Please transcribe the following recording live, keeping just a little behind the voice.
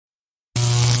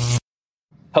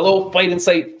Hello, Fight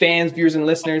Insight fans, viewers, and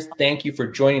listeners. Thank you for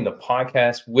joining the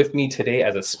podcast with me today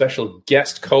as a special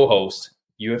guest co-host,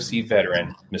 UFC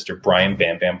veteran, Mr. Bryan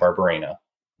Bam Bam Barberena.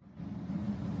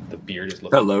 The beard is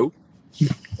looking. Hello.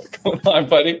 What's going on,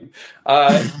 buddy?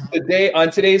 Today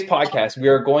on today's podcast, we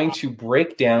are going to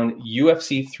break down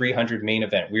UFC 300 main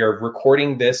event. We are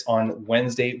recording this on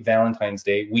Wednesday, Valentine's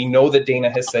Day. We know that Dana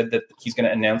has said that he's going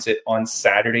to announce it on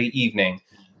Saturday evening.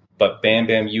 But Bam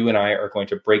Bam, you and I are going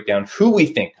to break down who we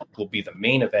think will be the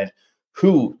main event.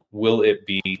 Who will it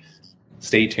be?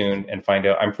 Stay tuned and find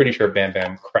out. I'm pretty sure Bam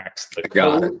Bam cracks the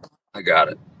code. I got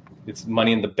it. It's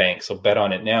money in the bank, so bet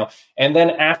on it now. And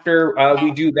then after we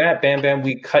do that, Bam Bam,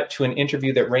 we cut to an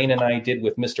interview that Rain and I did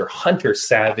with Mr. Hunter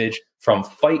Savage from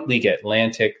Fight League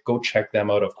Atlantic. Go check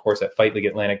them out, of course, at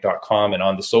fightleagueatlantic.com and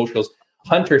on the socials.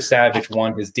 Hunter Savage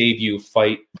won his debut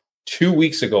fight 2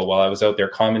 weeks ago while I was out there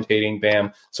commentating,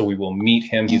 Bam. So we will meet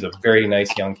him. He's a very nice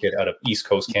young kid out of East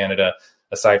Coast Canada.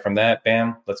 Aside from that,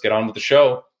 Bam, let's get on with the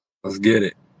show. Let's get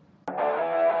it.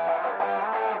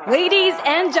 Ladies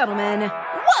and gentlemen,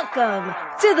 welcome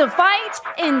to the Fight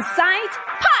Insight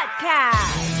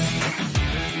Podcast.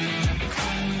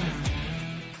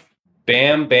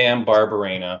 Bam Bam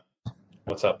Barberena.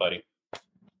 What's up, buddy?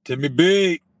 Timmy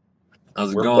B.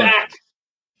 How's it We're going? back.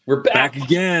 We're back. Back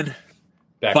again.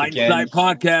 Back Fight again. Insight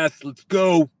Podcast. Let's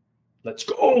go. Let's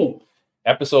go.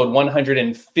 Episode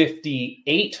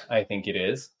 158, I think it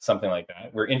is. Something like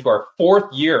that. We're into our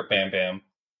fourth year, Bam Bam.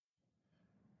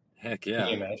 Heck yeah. Can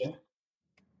you imagine?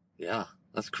 Yeah,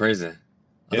 that's crazy. I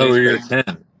It thought is we were crazy. at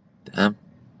 10. Damn.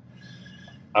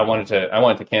 I wanted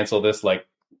to cancel this like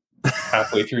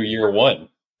halfway through year one.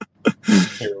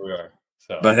 Here we are.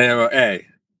 So But hey,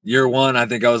 year one, I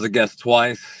think I was a guest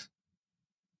twice.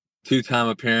 2-time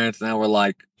appearance. Now we're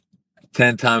like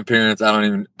 10-time appearance.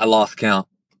 I lost count.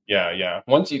 yeah.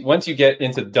 Once you get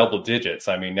into double digits,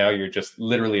 I mean, now you're just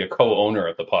literally a co-owner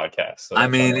of the podcast. So I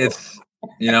mean, it's,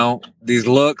 these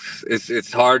looks,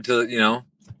 it's hard to,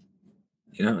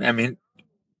 I mean,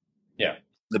 yeah.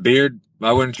 The beard,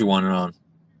 why wouldn't you want it on?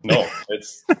 No,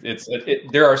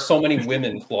 there are so many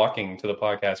women flocking to the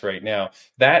podcast right now.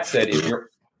 That said,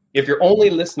 if you're only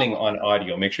listening on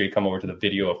audio, make sure you come over to the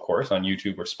video, of course, on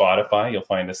YouTube or Spotify. You'll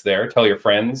find us there. Tell your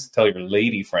friends, tell your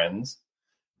lady friends.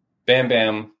 Bam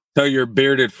Bam. Tell your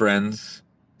bearded friends.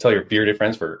 Tell your bearded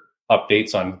friends for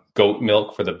updates on goat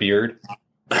milk for the beard.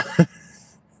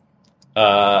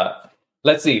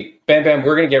 Let's see. Bam Bam,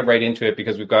 we're going to get right into it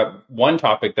because we've got one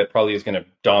topic that probably is going to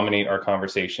dominate our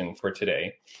conversation for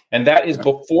today. And that is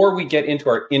before we get into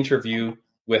our interview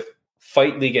with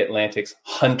Fight League Atlantic's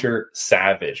Hunter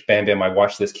Savage. Bam Bam, I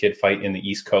watched this kid fight in the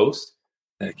East Coast.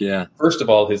 Heck yeah. First of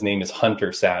all, his name is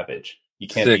Hunter Savage. You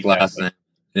can't Sick beat last that. name.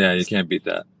 Yeah, you can't beat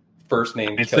that. First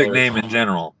name And killer. sick name in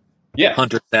general. Yeah.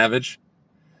 Hunter Savage.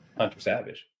 Hunter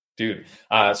Savage. Dude.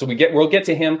 So we'll get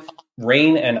to him.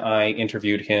 Rain and I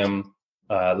interviewed him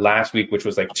last week, which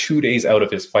was like 2 days out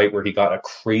of his fight where he got a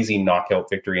crazy knockout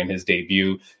victory in his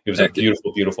debut. It was a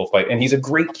beautiful, beautiful fight. And he's a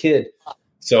great kid.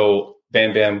 So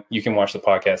Bam Bam, you can watch the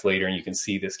podcast later and you can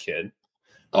see this kid.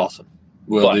 Awesome.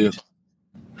 Will do.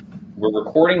 We're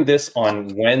recording this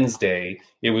on Wednesday.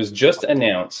 It was just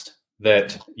announced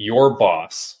that your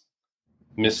boss,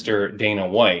 Mr. Dana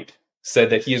White, said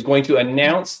that he is going to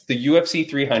announce the UFC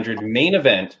 300 main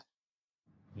event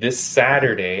this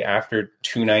Saturday after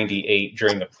 298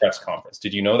 during the press conference.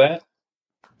 Did you know that?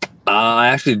 I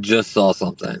actually just saw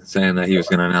something saying that he was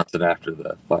going to announce it after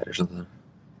the fight or something.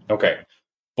 Okay.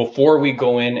 Before we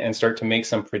go in and start to make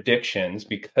some predictions,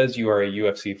 because you are a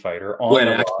UFC fighter,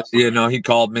 he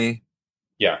called me.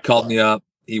 Yeah. Called me up.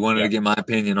 He wanted to get my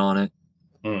opinion on it.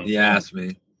 He asked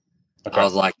me. Okay. I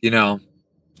was like,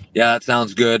 yeah, that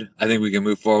sounds good. I think we can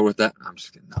move forward with that. I'm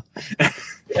just kidding.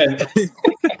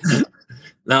 No.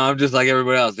 No, I'm just like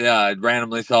everybody else. Yeah, I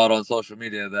randomly saw it on social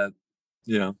media that,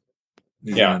 he's going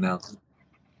to announce it.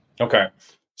 Okay.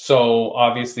 So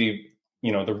obviously,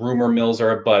 the rumor mills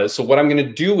are abuzz. So what I'm going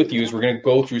to do with you is we're going to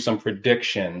go through some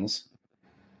predictions.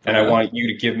 And I want you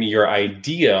to give me your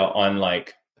idea on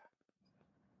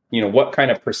what kind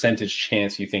of percentage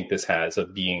chance you think this has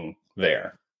of being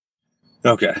there.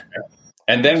 Okay.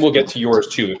 And then we'll get to yours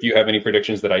too. If you have any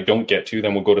predictions that I don't get to,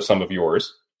 then we'll go to some of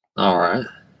yours. All right.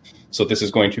 So this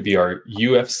is going to be our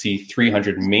UFC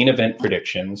 300 main event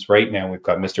predictions. Right now, we've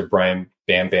got Mr. Bryan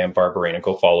Bam Bam Barberena.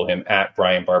 Go follow him at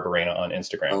Bryan Barberena on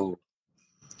Instagram.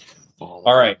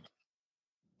 All right.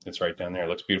 It's right down there. It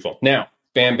looks beautiful. Now,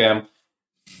 Bam Bam.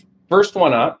 First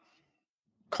one up,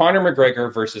 Conor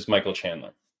McGregor versus Michael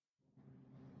Chandler.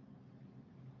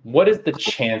 What is the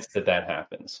chance that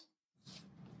happens?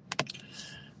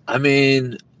 I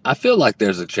mean, I feel like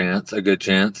there's a good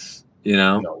chance, you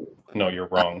know? No, you're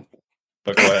wrong.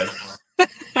 But go ahead.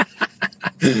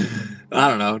 I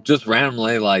don't know. Just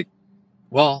randomly, like,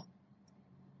 well,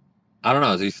 I don't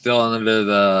know. Is he still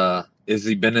has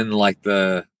he been in like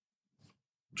the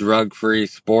drug-free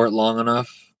sport long enough?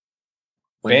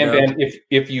 Bam Bam,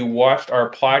 if you watched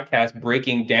our podcast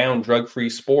breaking down drug-free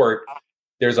sport,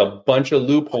 there's a bunch of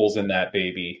loopholes in that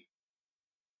baby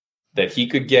that he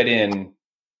could get in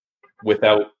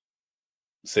without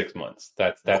 6 months.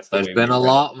 That's There's been a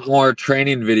lot more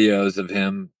training videos of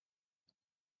him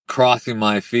crossing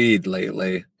my feed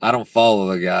lately. I don't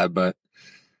follow the guy, but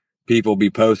people be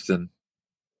posting.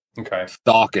 Okay.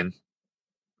 Stalking.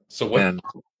 So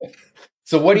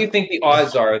what do you think the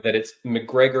odds are that it's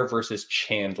McGregor versus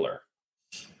Chandler?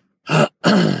 Are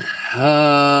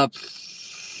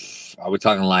we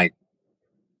talking like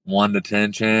 1 to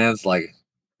 10 chance? Like,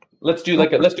 let's do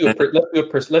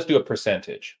a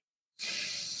percentage.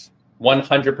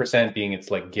 100% being it's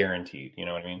like guaranteed. You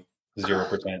know what I mean?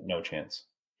 0% no chance.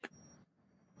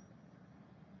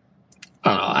 I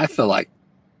don't know. I feel like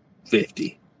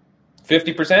 50.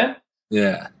 50%?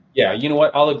 Yeah. Yeah, you know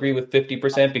what? I'll agree with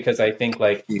 50% because I think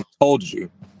like he told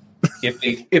you if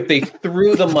they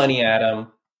threw the money at him,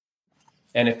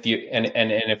 and if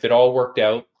if it all worked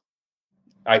out,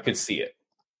 I could see it.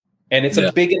 And it's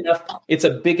a big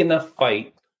enough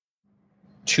fight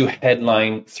to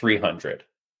headline 300,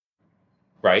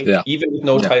 right? Yeah. Even with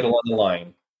no title on the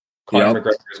line, Conor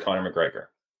McGregor is Conor McGregor,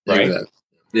 right? Exactly.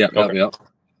 Yeah. Okay.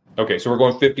 Okay, so we're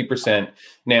going 50%.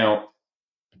 Now,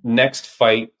 next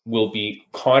fight will be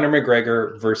Conor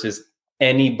McGregor versus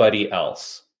anybody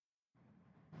else.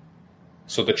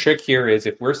 So the trick here is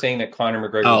if we're saying that Conor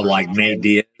McGregor... Oh, like Nate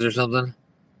Diaz or something?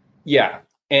 Yeah,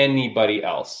 anybody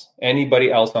else.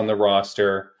 Anybody else on the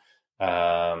roster.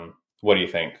 What do you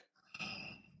think?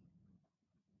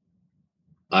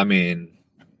 I mean,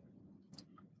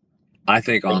 I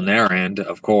think on their end,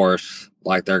 of course,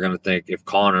 like they're going to think if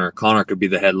Conor could be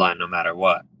the headline no matter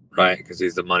what, right? Because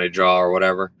he's the money draw or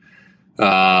whatever.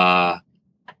 I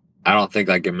don't think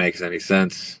like it makes any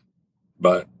sense,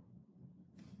 but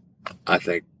I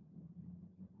think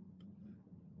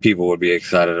people would be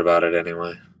excited about it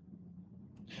anyway.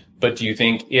 But do you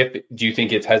think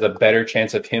it has a better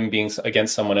chance of him being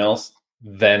against someone else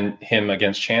than him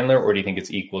against Chandler, or do you think it's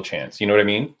equal chance? You know what I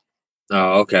mean?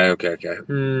 Oh, okay.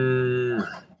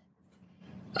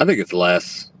 I think it's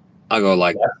less. I'll go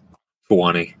like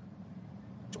 20.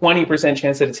 20%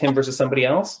 chance that it's him versus somebody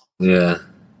else? Yeah.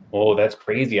 Oh, that's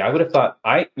crazy. I would have thought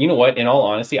you know what, in all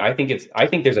honesty, I think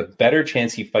there's a better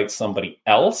chance he fights somebody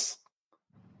else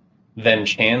than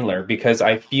Chandler, because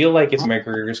I feel like if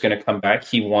McGregor's going to come back,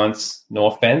 he wants, no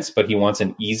offense, but he wants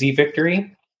an easy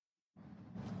victory.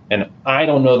 And I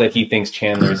don't know that he thinks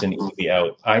Chandler is an easy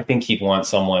out. I think he'd want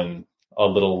someone a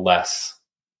little less.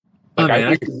 Like,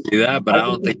 I can see that, but I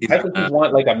don't think he's. I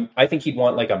think he'd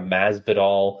want like a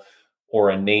Masvidal or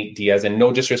a Nate Diaz, and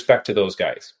no disrespect to those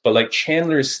guys, but like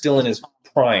Chandler is still in his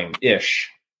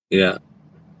prime-ish. Yeah.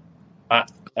 I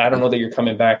don't know that you're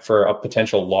coming back for a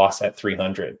potential loss at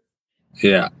 300.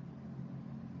 Yeah.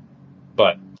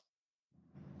 But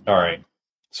all right.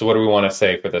 So what do we want to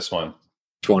say for this one?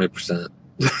 20%.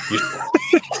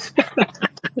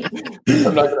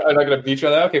 I'm not going to beat you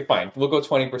on that. Okay, fine. We'll go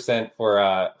 20% for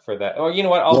that. Oh, you know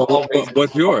what? I'll raise it.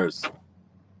 What's yours?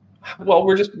 Well,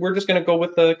 we're just going to go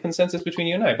with the consensus between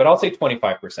you and I, but I'll say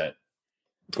 25%.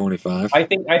 25. I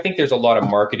think there's a lot of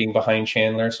marketing behind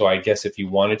Chandler, so I guess if you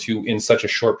wanted to, in such a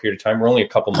short period of time, we're only a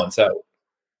couple months out.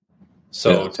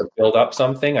 So to build up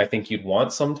something, I think you'd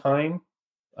want some time.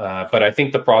 But I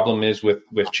think the problem is with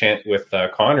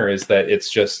Conor is that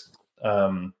it's just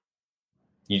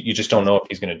you just don't know if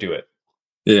he's going to do it.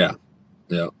 Yeah.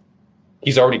 Yeah.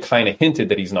 He's already kind of hinted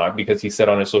that he's not, because he said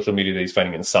on his social media that he's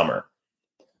fighting in summer.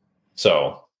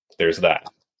 So there's that.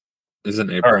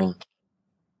 Isn't April? Right.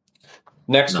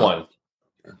 Next one.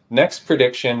 Next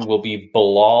prediction will be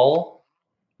Belal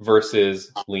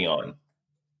versus Leon.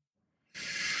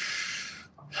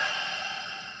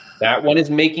 That one is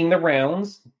making the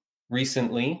rounds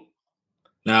recently.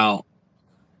 Now,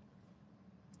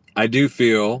 I do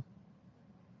feel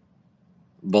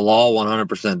Belal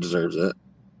 100% deserves it.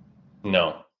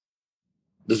 No.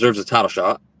 Deserves a title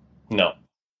shot? No.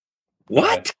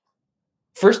 What? Okay.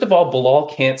 First of all,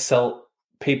 Belal can't sell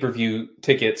pay-per-view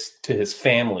tickets to his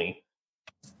family.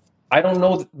 I don't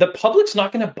know. The public's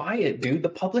not going to buy it, dude. The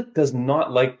public does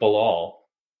not like Belal.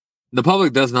 The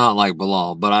public does not like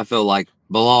Belal, but I feel like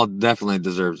Belal definitely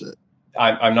deserves it.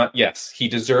 I'm not. Yes, he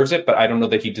deserves it, but I don't know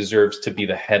that he deserves to be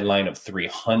the headline of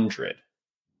 300.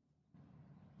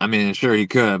 I mean, sure he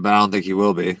could, but I don't think he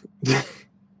will be.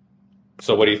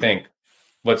 So what do you think?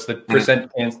 What's the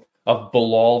percent chance of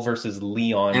Bilal versus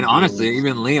Leon? And honestly,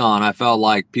 even Leon, I felt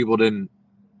like people didn't,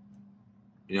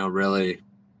 really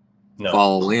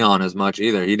follow Leon as much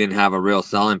either. He didn't have a real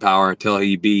selling power until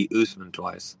he beat Usman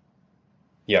twice.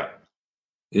 Yeah.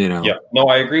 Yeah. No,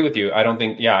 I agree with you. I don't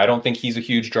think he's a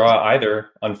huge draw either,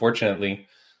 unfortunately.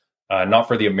 Not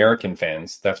for the American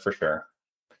fans, that's for sure.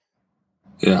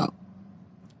 Yeah.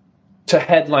 To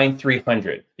headline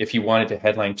 300, if you wanted to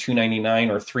headline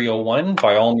 299 or 301,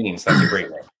 by all means, that's a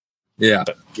great one. Yeah.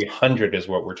 But 300 is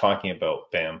what we're talking about,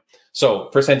 Bam. So,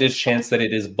 percentage chance that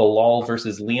it is Bilal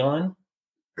versus Leon?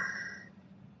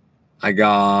 I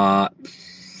got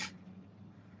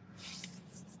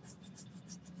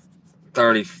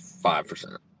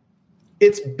 35%.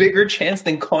 It's bigger chance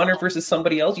than Conor versus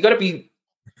somebody else. You got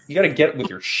to get with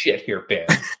your shit here, Bam.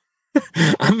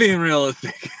 I'm being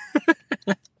realistic.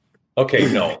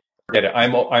 Okay, no. Forget it.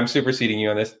 I'm superseding you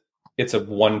on this. It's a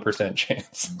 1%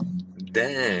 chance.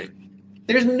 Dang.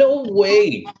 There's no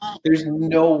way.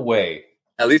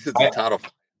 At least it's a title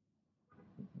fight.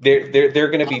 They're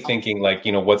going to be thinking like,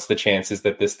 what's the chances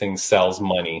that this thing sells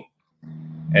money,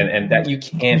 and that you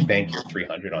can't bank your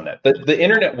 300 on that. The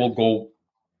internet will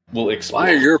explode.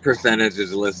 Why are your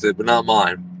percentages listed but not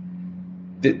mine?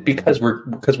 Because we're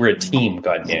a team.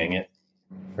 God dang it,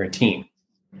 we're a team.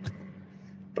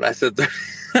 But I said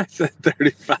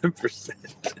 35%.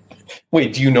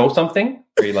 Wait, do you know something?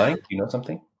 Are you lying? Do you know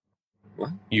something? What?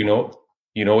 You know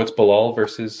it's Bilal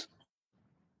versus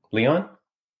Leon? Are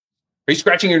you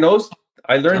scratching your nose?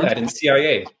 I learned that in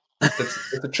CIA.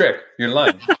 That's a trick. You're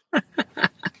lying.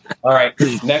 All right.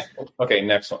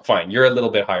 Next one. Fine. You're a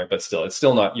little bit higher, but still,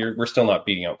 we're still not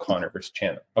beating out Conor versus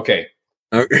Chandler. Okay.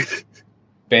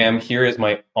 Bam, here is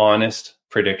my honest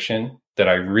prediction that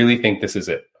I really think this is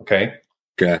it. Okay.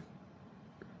 Okay.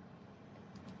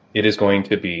 It is going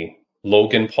to be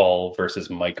Logan Paul versus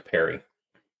Mike Perry.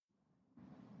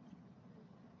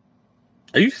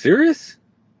 Are you serious?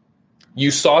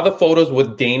 You saw the photos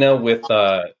with Dana with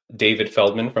David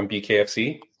Feldman from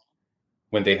BKFC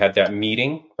when they had that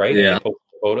meeting, right? Yeah. And they posted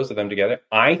photos of them together.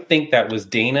 I think that was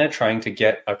Dana trying to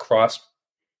get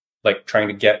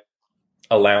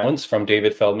allowance from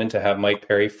David Feldman to have Mike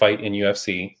Perry fight in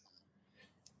UFC.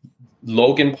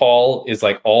 Logan Paul is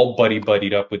like all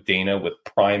buddied up with Dana with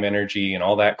Prime Energy and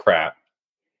all that crap.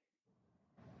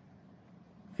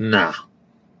 Nah.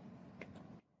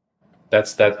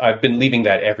 That's I've been leaving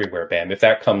that everywhere, Bam. If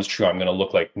that comes true, I'm going to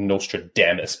look like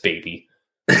Nostradamus, baby.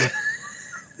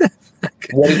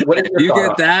 What is your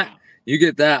get that? You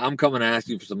get that? I'm coming to ask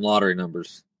you for some lottery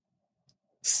numbers.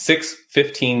 6,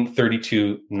 15,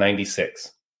 32,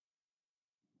 96.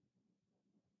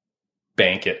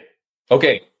 Bank it.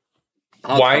 Okay.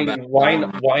 Why not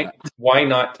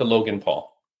to Logan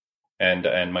Paul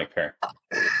and Mike Perry?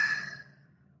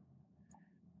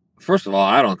 First of all,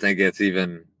 I don't think it's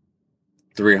even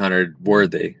 300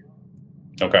 worthy.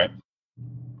 Okay.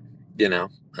 I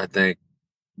think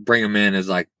bring him in as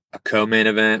like a co-main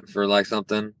event for like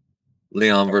something.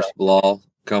 Leon versus Bilal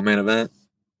co-main event.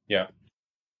 Yeah.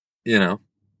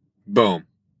 Boom.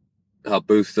 Help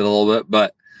boost it a little bit,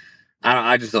 but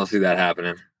I just don't see that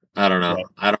happening. I don't know. Right.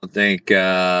 I don't think.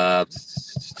 I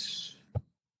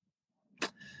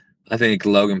think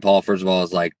Logan Paul, first of all,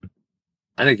 is like.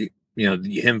 I think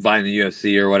him fighting the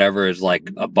UFC or whatever is like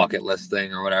a bucket list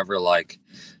thing or whatever. Like,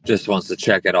 just wants to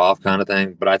check it off kind of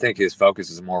thing. But I think his focus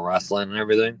is more wrestling and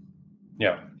everything.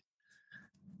 Yeah.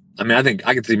 I mean, I think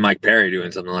I could see Mike Perry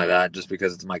doing something like that just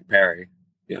because it's Mike Perry.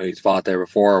 He's fought there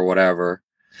before or whatever.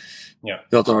 Yeah.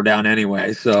 He'll throw down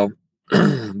anyway. So,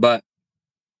 but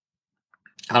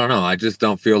I don't know. I just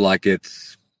don't feel like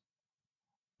it's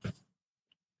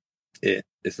it.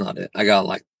 It's not it. I got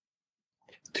like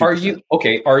 2%.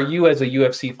 Are you as a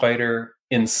UFC fighter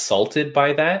insulted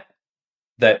by that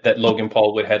Logan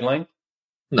Paul would headline?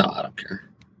 No, I don't care.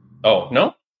 Oh,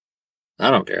 no?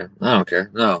 I don't care.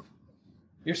 No.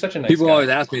 You're such a nice People guy. always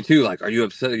ask me too, like, are you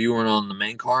upset you weren't on the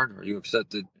main card? Are you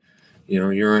upset that you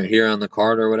weren't here on the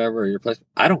card or whatever, or your place?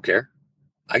 I don't care.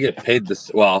 I get paid this.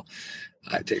 Well,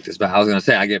 I take this back. I was going to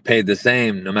say I get paid the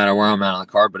same no matter where I'm at on the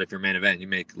card, but if you're main event, you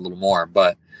make a little more.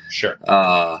 But sure.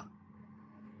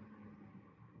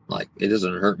 Like, it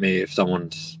doesn't hurt me if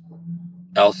someone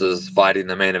else is fighting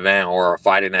the main event or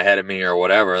fighting ahead of me or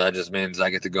whatever. That just means I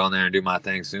get to go in there and do my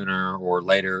thing sooner or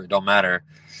later. It don't matter.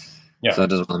 Yeah. So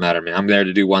it doesn't really matter to me. I'm there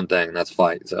to do one thing, and that's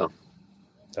fight. So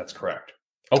that's correct.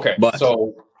 Okay. But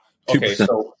so 2%.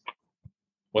 So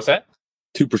what's that?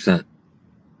 2%.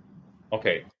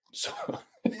 Okay. So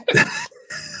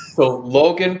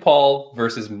Logan Paul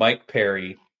versus Mike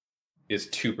Perry is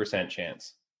 2%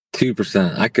 chance.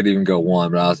 2%. I could even go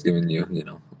 1, but I was giving you,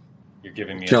 you're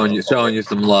giving me showing you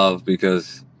some love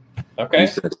because okay. You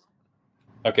said.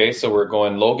 Okay, so we're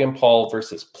going Logan Paul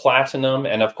versus Platinum,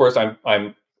 and of course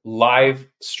I'm live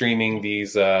streaming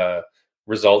these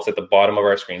results at the bottom of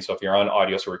our screen. So if you're on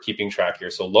audio, so we're keeping track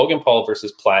here. So Logan Paul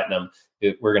versus Platinum,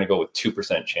 we're going to go with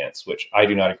 2% chance, which I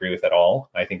do not agree with at all.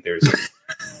 I think there's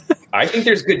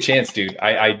good chance, dude.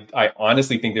 I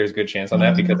honestly think there's good chance on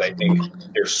that because I think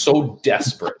they're so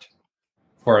desperate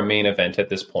for a main event at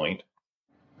this point.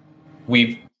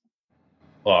 I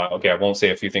won't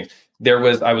say a few things.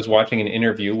 I was watching an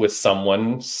interview with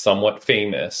someone somewhat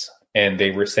famous, and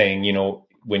they were saying,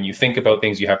 when you think about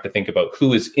things, you have to think about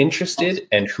who is interested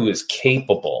and who is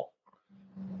capable.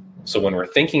 So when we're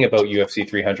thinking about UFC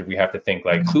 300, we have to think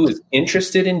like who is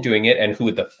interested in doing it and who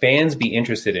would the fans be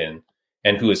interested in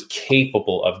and who is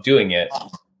capable of doing it,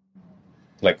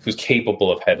 like who's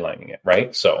capable of headlining it,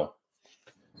 right? So,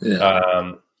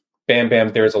 Bam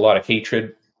Bam, there's a lot of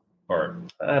hatred, or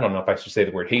I don't know if I should say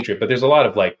the word hatred, but there's a lot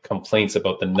of like complaints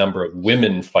about the number of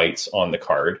women fights on the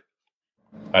card.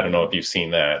 I don't know if you've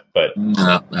seen that, but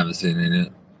no, I haven't seen it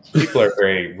yet. People are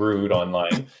very rude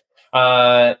online.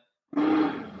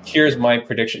 Here's my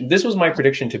prediction. This was my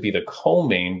prediction to be the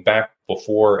co-main back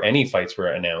before any fights were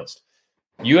announced.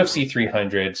 UFC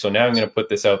 300. So now I'm going to put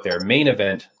this out there. Main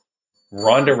event,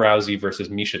 Ronda Rousey versus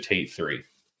Miesha Tate 3.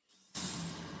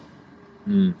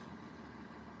 I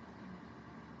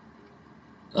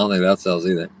don't think that sells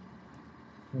either.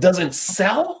 Doesn't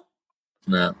sell?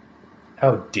 No.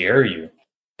 How dare you?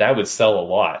 That would sell a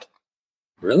lot.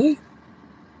 Really?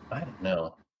 I don't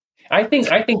know. I think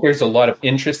there's a lot of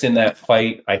interest in that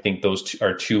fight. I think those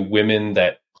are two women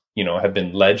that, have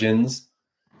been legends.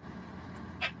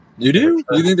 You do?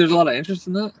 You think there's a lot of interest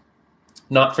in that?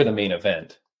 Not for the main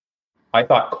event. I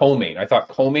thought co-main,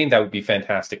 that would be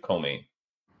fantastic co-main.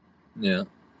 Yeah.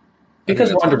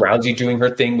 Because Ronda Rousey doing her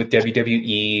thing with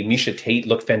WWE, Miesha Tate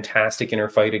looked fantastic in her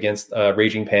fight against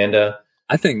Raging Panda.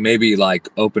 I think maybe like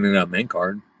opening up main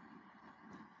card.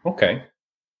 Okay.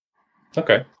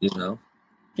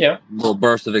 Yeah. A little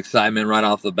burst of excitement right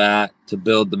off the bat to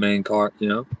build the main card,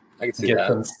 I can see Get that.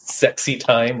 some sexy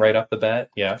time right off the bat.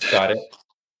 Yeah, got it.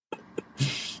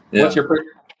 Yeah. What's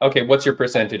your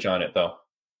percentage on it though?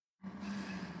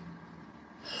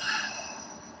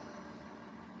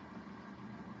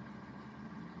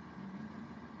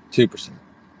 2%.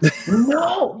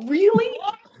 No, really?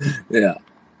 Yeah.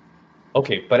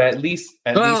 Okay, but at least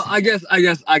I guess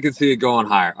I could see it going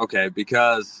higher. Okay,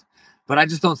 but I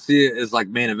just don't see it as like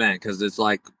main event because it's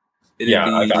like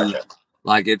I gotcha.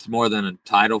 Like it's more than a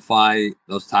title fight.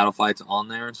 Those title fights on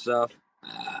there and stuff.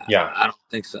 I don't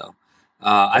think so.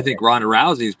 I think Ronda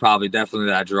Rousey is probably definitely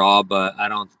that draw, but I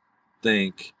don't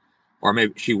think, or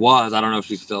maybe she was. I don't know if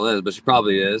she still is, but she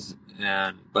probably is.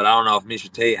 But I don't know if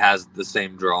Miesha Tate has the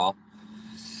same draw.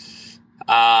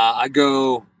 I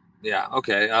go,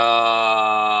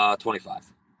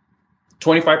 25.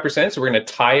 25%. So we're going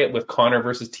to tie it with Conor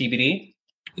versus TBD.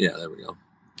 Yeah, there we go.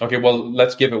 Okay, well,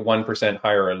 let's give it 1%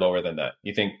 higher or lower than that.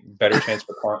 You think better chance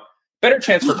for Conor? Better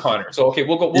chance for Conor. So okay,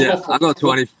 we'll go. I'll go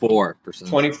 24%.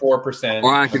 24%.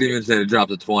 Or I could even say to drop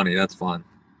to 20. That's fine.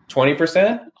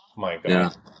 20%? My God.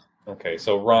 Yeah. Okay,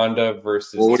 so Ronda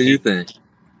versus. Well, what do you think?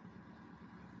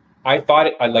 I thought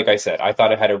it. Like I said, I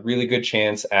thought it had a really good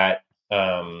chance at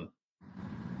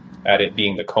it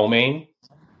being the co-main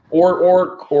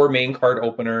or main card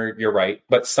opener. You're right,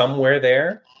 but somewhere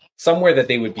that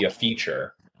they would be a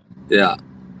feature. Yeah.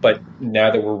 But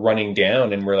now that we're running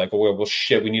down and we're like, well,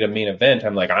 shit, we need a main event.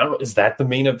 I'm like, I don't know, is that the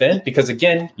main event? Because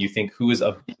again, you think who's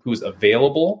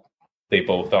available? They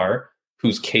both are.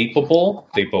 Who's capable?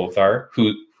 They both are.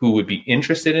 Who would be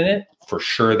interested in it? For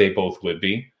sure, they both would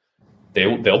be.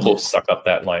 They'll both suck up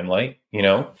that limelight,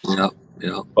 Yeah.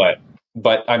 But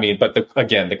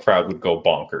the crowd would go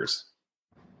bonkers.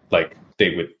 Like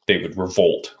they would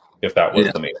revolt if that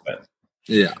was the main event.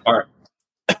 Yeah. All right.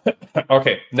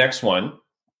 Okay, next one.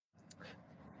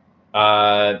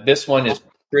 This one is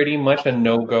pretty much a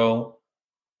no-go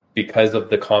because of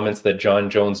the comments that Jon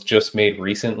Jones just made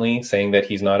recently saying that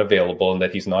he's not available and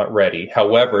that he's not ready.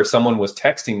 However, someone was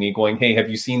texting me going, hey, have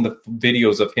you seen the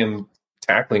videos of him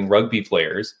tackling rugby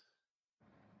players?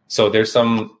 So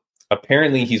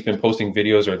apparently he's been posting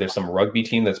videos, or there's some rugby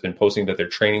team that's been posting that they're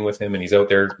training with him and he's out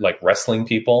there like wrestling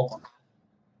people.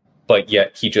 But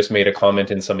yet he just made a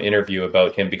comment in some interview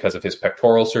about him because of his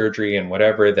pectoral surgery and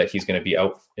whatever, that he's going to be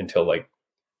out until like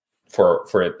for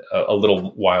a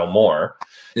little while more.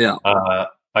 Yeah.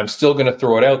 I'm still going to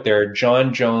throw it out there.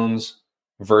 Jon Jones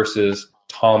versus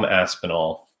Tom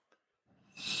Aspinall.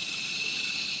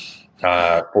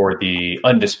 for the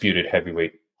undisputed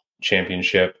heavyweight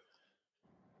championship.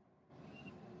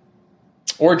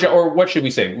 Or what should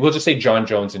we say? We'll just say John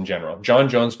Jones in general. John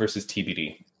Jones versus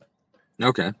TBD.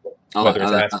 Okay. I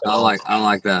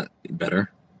like that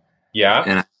better. Yeah.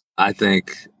 And I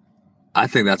think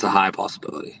that's a high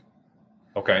possibility.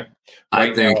 Okay.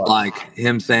 I think like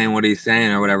him saying what he's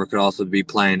saying or whatever could also be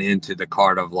playing into the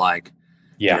card of like,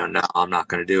 no, I'm not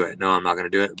going to do it. No, I'm not going to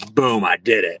do it. Boom, I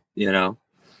did it.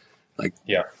 Like,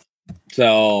 yeah.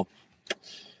 So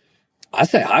I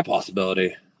say high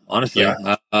possibility, honestly.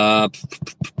 Yeah.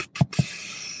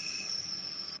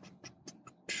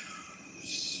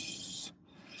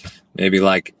 Maybe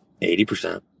like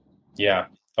 80%. Yeah.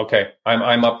 Okay.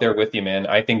 I'm up there with you, man.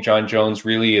 I think John Jones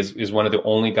really is one of the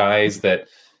only guys that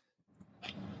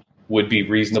would be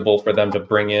reasonable for them to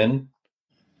bring in.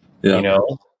 Yeah.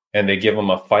 And they give him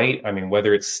a fight. I mean,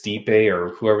 whether it's Stipe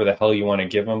or whoever the hell you want to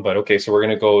give him. But okay, so we're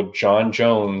going to go John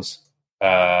Jones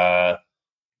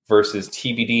versus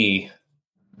TBD,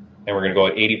 and we're going to go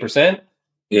at 80%.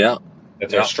 Yeah.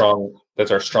 That's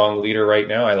our strong leader right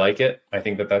now. I like it. I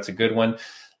think that's a good one.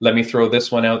 Let me throw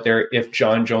this one out there. If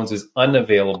John Jones is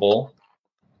unavailable,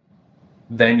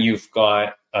 then you've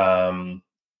got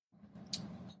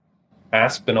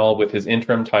Aspinall with his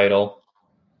interim title.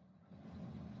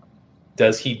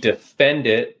 Does he defend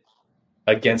it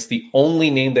against the only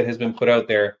name that has been put out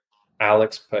there,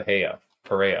 Alex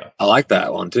Pereira? I like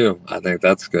that one too. I think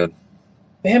that's good.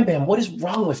 Bam Bam, what is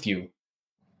wrong with you?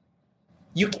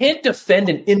 You can't defend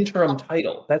an interim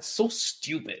title. That's so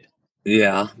stupid.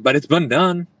 Yeah, but it's been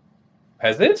done.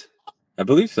 Has it? I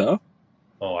believe so.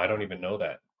 Oh, I don't even know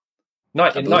that.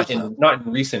 Not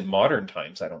in recent modern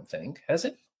times, I don't think. Has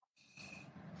it?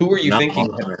 Who were you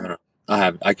thinking?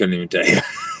 I couldn't even tell you.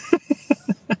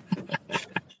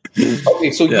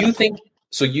 Okay,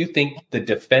 so you think the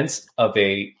defense of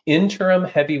a interim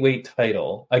heavyweight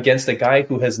title against a guy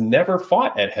who has never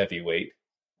fought at heavyweight?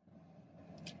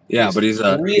 Yeah, but he's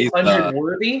 300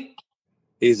 worthy.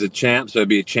 He's a champ, so it'd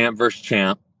be a champ versus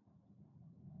champ,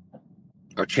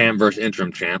 or champ versus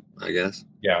interim champ, I guess.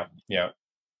 Yeah, yeah.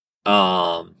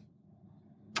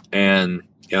 And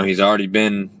he's already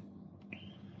been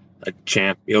a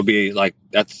champ. He'll be like,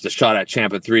 that's the shot at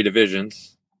champ in 3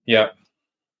 divisions. Yeah.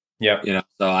 Yeah.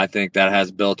 So I think that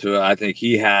has built to it. I think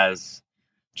he has,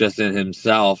 just in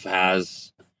himself,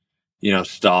 has,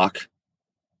 stock,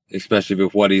 especially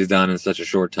with what he's done in such a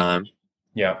short time.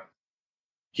 Yeah.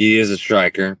 He is a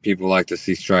striker. People like to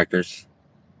see strikers.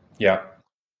 Yeah.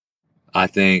 I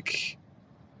think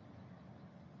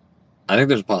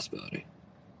there's a possibility.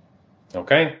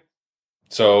 Okay.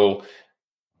 So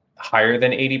higher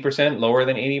than 80%, lower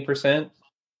than 80%?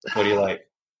 What do you like?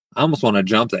 I almost want to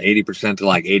jump to 80% to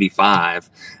like 85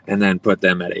 and then put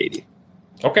them at 80.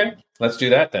 Okay. Let's do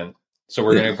that then. So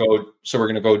we're going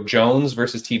to go Jones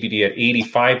versus TBD at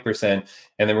 85%,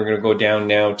 and then we're going to go down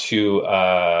now to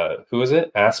who is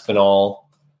it? Aspinall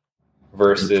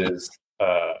versus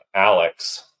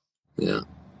Alex. Yeah.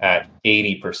 At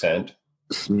 80%.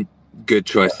 Good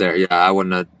choice there. Yeah, I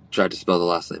wouldn't have tried to spell the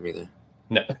last name either.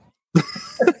 No.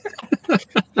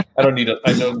 I don't need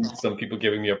I know some people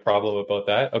giving me a problem about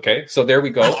that. Okay, so there we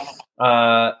go.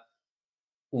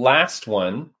 Last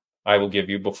one I will give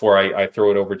you before I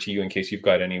throw it over to you in case you've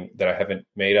got any that I haven't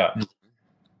made up.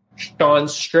 Sean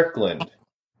Strickland,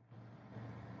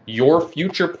 your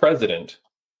future president,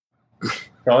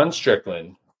 Sean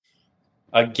Strickland,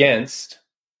 against...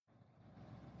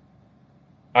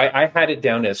 I had it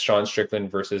down as Sean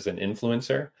Strickland versus an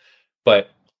influencer,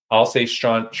 but I'll say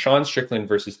Sean Strickland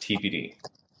versus TBD.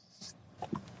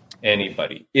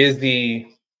 Anybody. Is the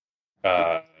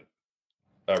rematch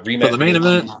for the main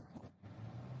event?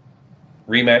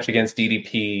 Rematch against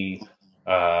DDP,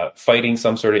 fighting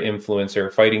some sort of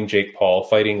influencer, fighting Jake Paul,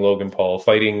 fighting Logan Paul,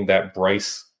 fighting that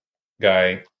Bryce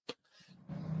guy.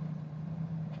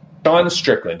 Sean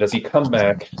Strickland, does he come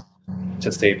back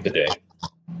to save the day?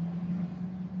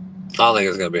 I don't think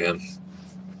it's going to be him.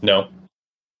 No.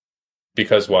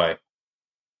 Because why?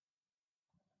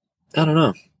 I don't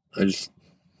know. I just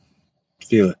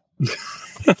feel it.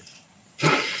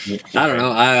 I don't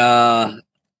know.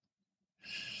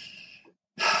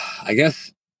 I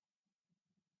guess.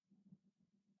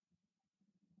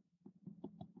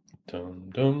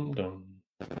 Dum, dum, dum.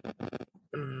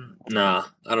 Nah,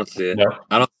 I don't see it. No?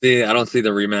 I don't see the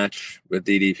rematch with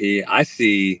DDP. I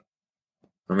see,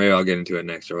 or maybe I'll get into it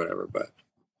next or whatever. But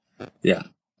yeah.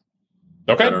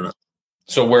 Okay. I don't know.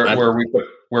 So where are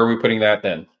we putting that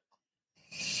then?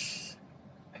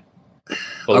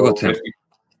 I'll go 10.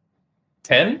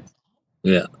 10?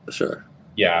 Yeah, sure.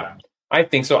 Yeah. I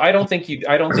think so. I don't think you do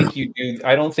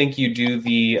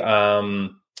the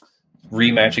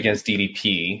rematch against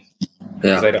DDP.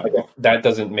 Yeah. That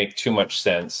doesn't make too much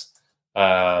sense.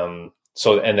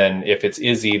 So, and then if it's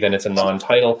Izzy, then it's a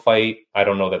non-title fight. I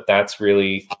don't know that that's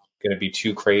really going to be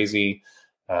too crazy.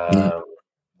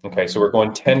 Okay, so we're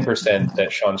going 10%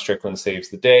 that Sean Strickland saves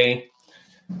the day.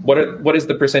 What is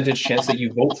the percentage chance that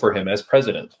you vote for him as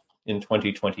president in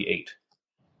 2028?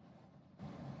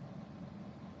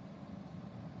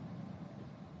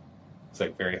 It's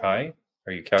like very high.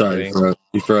 Are you calculating? Sorry,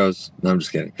 you froze. No, I'm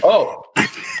just kidding. Oh,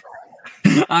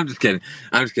 I'm just kidding.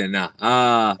 No.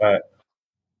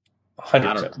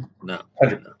 100%. No.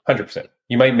 100%.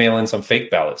 You might mail in some fake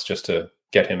ballots just to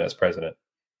get him as president.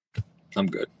 I'm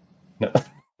good. No.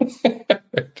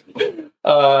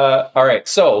 All right.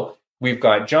 So we've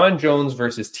got John Jones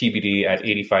versus TBD at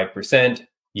 85%.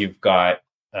 You've got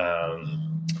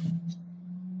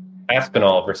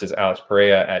Aspinall versus Alex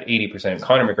Pereira at 80%.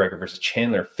 Conor McGregor versus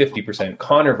Chandler, 50%.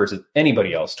 Conor versus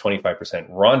anybody else, 25%.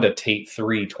 Ronda Tate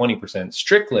 20%.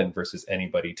 Strickland versus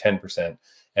anybody, 10%.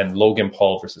 And Logan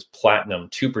Paul versus Platinum,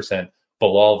 2%.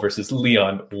 Bilal versus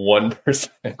Leon, 1%.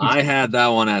 I had that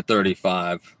one at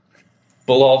 35.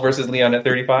 Bilal versus Leon at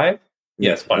 35?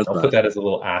 Yes, fine. I'll put that as a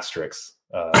little asterisk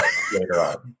later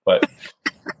on. But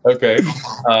okay.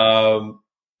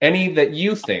 Any that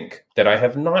you think that I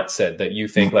have not said that you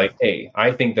think like, hey,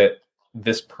 I think that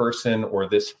this person or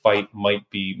this fight might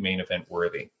be main event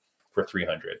worthy for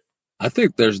 300? I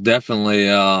think there's definitely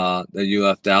that you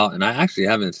left out, and I actually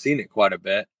haven't seen it quite a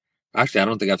bit. Actually, I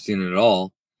don't think I've seen it at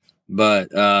all.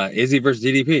 But Izzy versus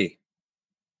DDP.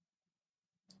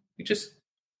 Because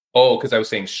I was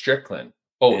saying Strickland.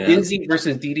 Oh, yeah. Izzy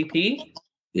versus DDP?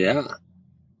 Yeah.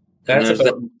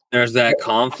 There's that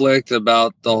conflict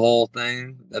about the whole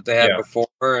thing that they had before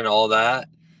and all that.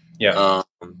 Yeah.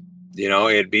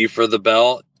 It'd be for the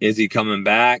belt. Izzy coming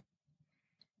back.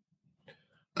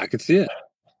 I could see it.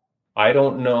 I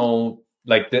don't know.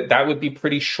 Like that would be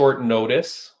pretty short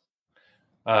notice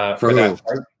for that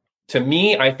part. To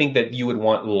me, I think that you would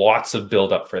want lots of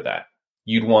build up for that.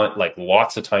 You'd want like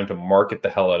lots of time to market the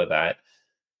hell out of that.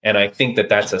 And I think that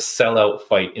that's a sellout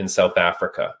fight in South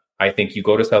Africa. I think you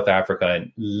go to South Africa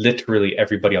and literally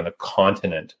everybody on the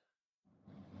continent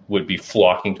would be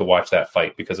flocking to watch that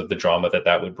fight because of the drama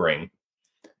that would bring.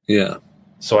 Yeah.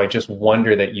 So I just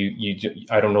wonder that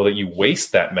I don't know that you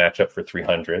waste that matchup for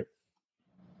 300.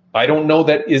 I don't know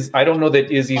that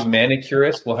Izzy's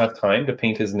manicurist will have time to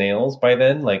paint his nails by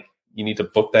then. Like, you need to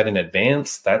book that in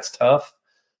advance. That's tough.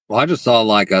 Well, I just saw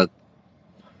like a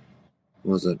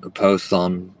post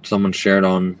on someone shared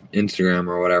on Instagram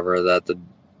or whatever that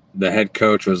the head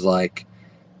coach was like,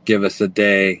 give us a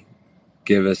day,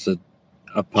 give us an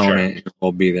opponent, and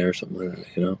we'll be there, something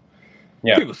like that,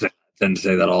 Yeah. People tend to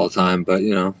say that all the time, but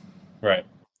Right.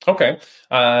 Okay.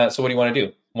 So what do you want to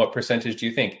do? What percentage do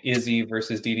you think? Izzy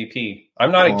versus DDP?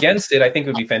 I'm not against it. I think it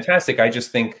would be fantastic. I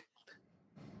just think...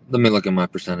 Let me look at my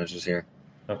percentages here.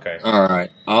 Okay. All right.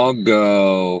 I'll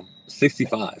go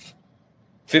 65.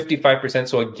 55%.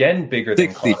 So again, bigger than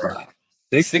 65. Conor.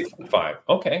 65.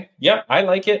 Okay. Yeah, I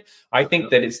like it. I think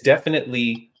that it's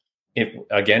definitely,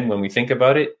 again, when we think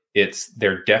about it,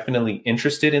 they're definitely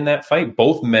interested in that fight.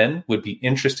 Both men would be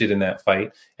interested in that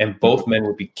fight, and both men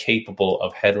would be capable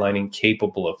of headlining,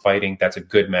 capable of fighting. That's a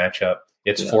good matchup.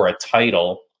 It's for a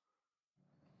title.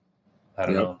 I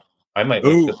don't know. I might.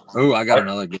 I got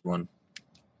another good one.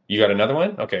 You got another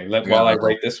one? Okay. While I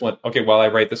write this one. Okay. While I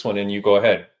write this one, and you go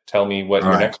ahead. Tell me what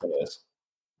your next one is.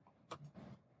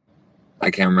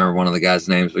 I can't remember one of the guys'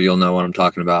 names, but you'll know what I'm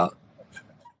talking about.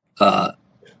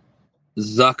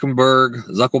 Zuckerberg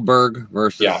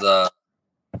versus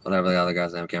whatever the other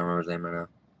guy's name. I can't remember his name right now.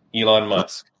 Elon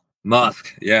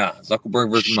Musk. Yeah. Zuckerberg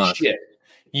versus Musk. Shit.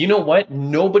 You know what?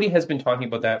 Nobody has been talking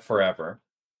about that forever.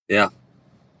 Yeah.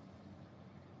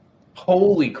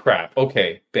 Holy crap.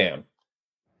 Okay, bam.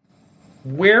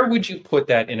 Where would you put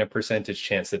that in a percentage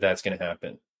chance that that's going to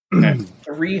happen? At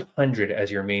 300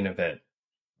 as your main event.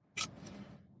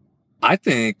 I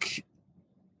think,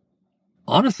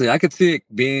 honestly, I could see it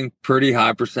being pretty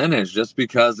high percentage just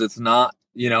because it's not,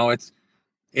 it's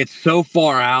so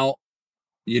far out,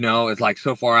 it's like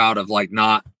so far out of like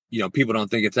not, people don't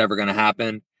think it's ever going to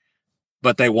happen,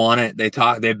 but they want it.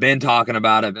 They've been talking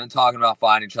about it, been talking about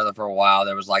fighting each other for a while.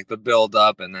 There was like the build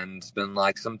up, and then it's been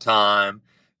like some time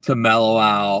to mellow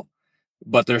out,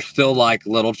 but there's still like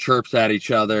little chirps at each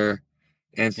other.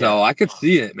 And so I could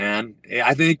see it, man.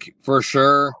 I think for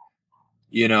sure,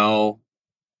 even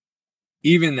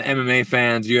the MMA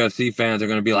fans, UFC fans are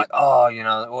going to be like, oh,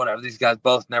 whatever. These guys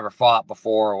both never fought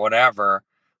before or whatever.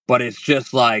 But it's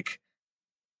just like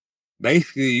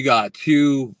basically you got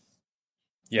two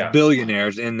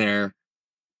billionaires in there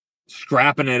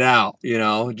scrapping it out,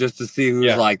 just to see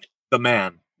who's like the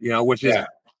man, which is,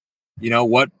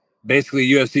 what basically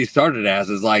UFC started as,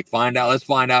 is like, let's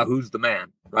find out who's the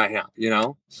man right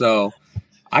now, so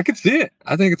I could see it.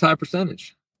 I think it's high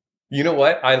percentage. You know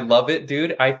what? I love it,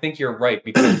 dude. I think you're right,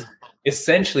 because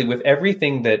essentially with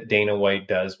everything that Dana White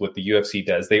does, what the UFC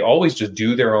does, they always just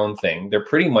do their own thing. They're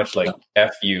pretty much like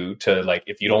F you to, like,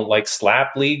 if you don't like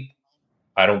Slap League,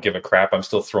 I don't give a crap. I'm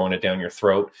still throwing it down your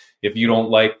throat. If you don't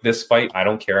like this fight, I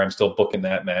don't care. I'm still booking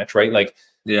that match, right? Like,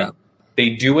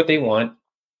 they do what they want.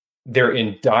 They're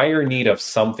in dire need of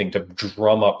something to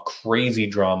drum up crazy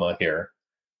drama here.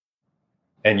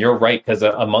 And you're right, because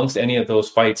amongst any of those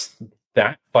fights,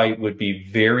 that fight would be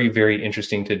very, very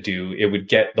interesting to do. It would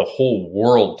get the whole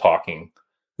world talking.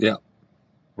 Yeah.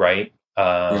 Right?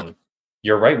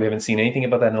 You're right. We haven't seen anything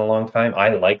about that in a long time. I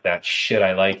like that shit.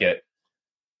 I like it.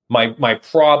 My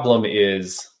problem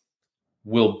is,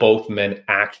 will both men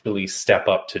actually step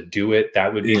up to do it?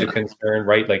 That would be the concern,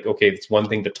 right? Like, okay, it's one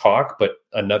thing to talk, but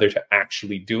another to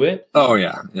actually do it. Oh,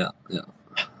 yeah.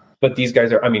 But these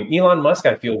guys are, Elon Musk,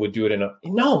 I feel, would do it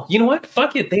no, you know what?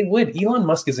 Fuck it. They would. Elon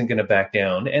Musk isn't going to back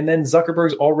down. And then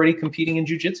Zuckerberg's already competing in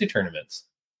jiu-jitsu tournaments.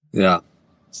 Yeah.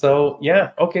 So,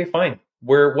 okay, fine.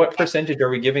 What percentage are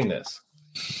we giving this?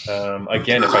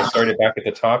 Again, if I started back at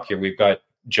the top here, we've got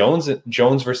Jones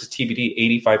versus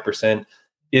TBD, 85%.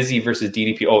 Izzy versus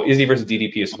DDP. Oh, Izzy versus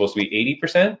DDP is supposed to be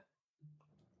 80%.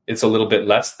 It's a little bit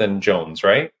less than Jones,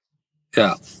 right?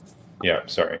 Yeah. Yeah,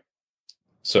 sorry.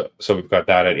 So we've got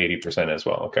that at 80% as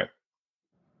well. Okay.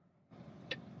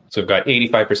 So we've got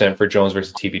 85% for Jones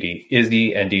versus TBD,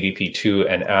 Izzy and DDP 2,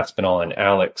 and Aspinall and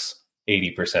Alex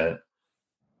 80%,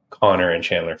 Connor and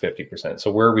Chandler 50%. So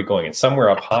where are we going? It's somewhere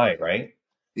up high, right?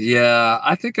 Yeah,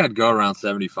 I think I'd go around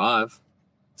 75.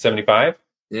 75?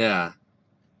 Yeah.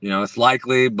 It's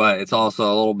likely, but it's also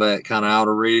a little bit kind of out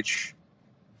of reach.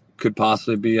 Could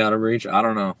possibly be out of reach. I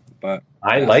don't know, but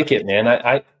I like it, man.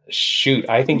 I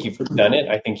think you've done it.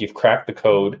 I think you've cracked the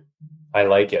code. I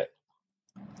like it.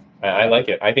 I like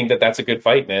it. I think that's a good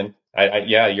fight, man.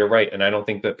 Yeah, you're right. And I don't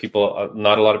think that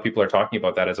not a lot of people are talking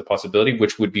about that as a possibility,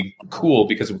 which would be cool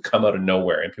because it would come out of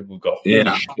nowhere and people would go, holy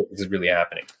shit, this is really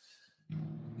happening.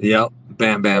 Yep.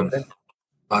 Bam, bam.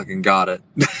 Fucking got it.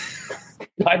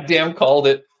 Goddamn called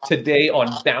it today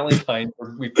on Valentine's.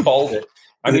 We called it.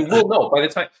 We'll know by the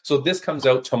time. So this comes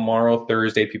out tomorrow,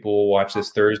 Thursday. People will watch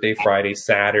this Thursday, Friday,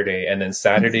 Saturday, and then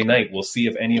Saturday night. We'll see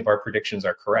if any of our predictions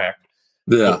are correct.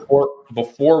 Yeah.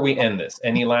 Before we end this,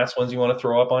 any last ones you want to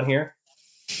throw up on here?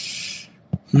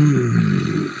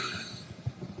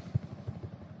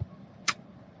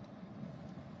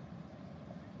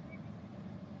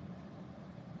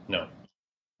 No.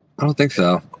 I don't think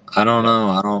so. I don't know.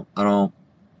 I don't.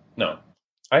 No.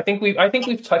 I think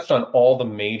we've touched on all the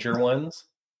major ones,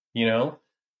 Yeah.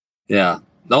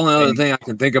 The only other thing I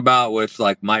can think about which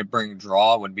might bring a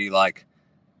draw would be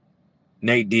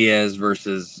Nate Diaz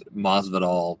versus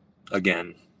Masvidal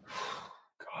again.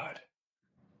 God.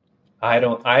 I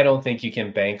don't think you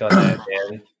can bank on that,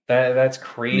 man. That's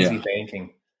crazy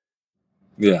banking.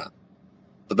 Yeah.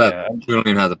 But we don't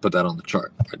even have to put that on the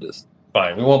chart.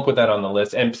 Fine. We won't put that on the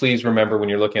list. And please remember, when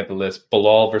you're looking at the list,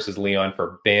 Bilal versus Leon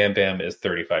for Bam Bam is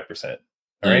 35%. All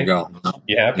there right? you go.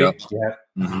 You happy? Yep. Yeah.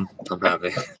 Mm-hmm. I'm happy.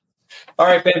 All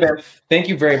right, Bam Bam. Thank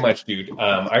you very much, dude.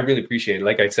 I really appreciate it.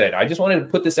 Like I said, I just wanted to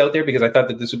put this out there because I thought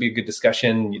that this would be a good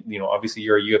discussion. Obviously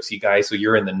you're a UFC guy, so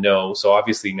you're in the know. So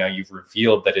obviously now you've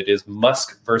revealed that it is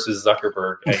Musk versus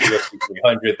Zuckerberg at UFC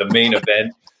 300, the main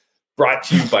event, brought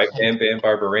to you by Bam Bam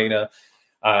Barberena.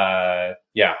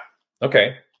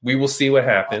 Okay. We will see what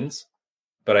happens,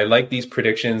 but I like these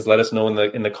predictions. Let us know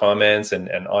in the comments and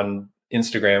on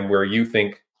Instagram where you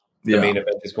think the main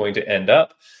event is going to end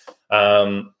up.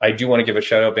 I do want to give a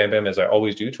shout out, Bam Bam, as I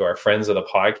always do, to our friends of the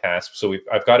podcast. So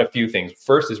I've got a few things.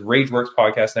 First is Rageworks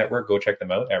Podcast Network. Go check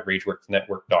them out at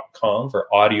rageworksnetwork.com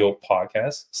for audio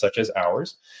podcasts such as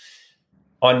ours.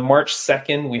 On March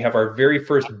 2nd, we have our very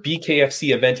first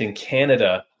BKFC event in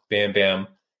Canada, Bam Bam.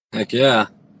 Heck yeah.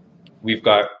 We've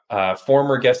got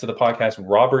former guest of the podcast,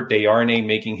 Robert Desharnais,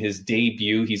 making his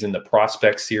debut. He's in the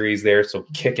Prospect series there, so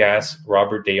kick-ass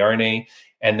Robert Desharnais.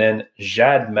 And then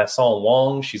Jade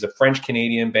Masson-Wong. She's a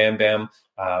French-Canadian, Bam Bam.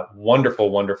 Wonderful,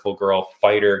 wonderful girl,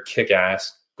 fighter,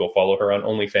 kick-ass. Go follow her on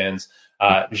OnlyFans.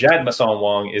 Jade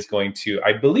Masson-Wong is going to,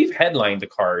 I believe, headline the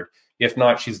card. If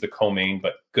not, she's the co-main,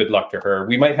 but good luck to her.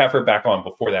 We might have her back on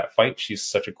before that fight. She's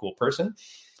such a cool person.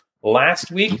 Last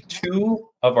week, two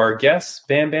of our guests,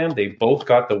 Bam Bam, they both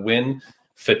got the win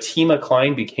Fatima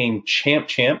Klein became champ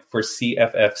for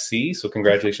CFFC. So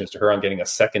congratulations to her on getting a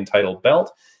second title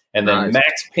belt. And then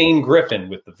Max Payne Griffin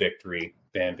with the victory.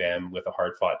 Bam Bam with a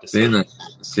hard-fought decision.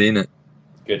 Seen it.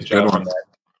 Good job on that.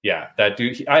 Yeah, that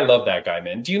dude. I love that guy,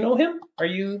 man. Do you know him? Are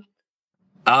you?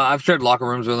 I've shared locker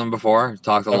rooms with him before.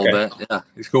 Talked a little bit. Yeah,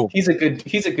 he's cool. He's a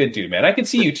good dude, man. I could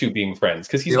see you two being friends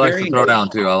because he likes to throw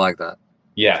down too. I like that.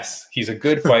 Yes, he's a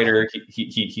good fighter.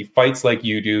 He fights like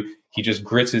you do. He just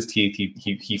grits his teeth.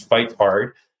 He fights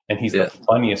hard, and he's the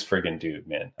funniest friggin' dude,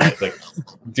 man. Like,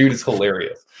 dude is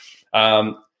hilarious.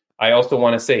 I also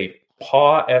want to say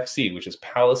PAW FC, which is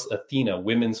Palace Athena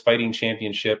Women's Fighting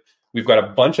Championship. We've got a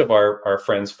bunch of our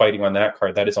friends fighting on that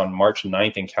card. That is on March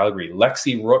 9th in Calgary.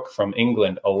 Lexi Rook from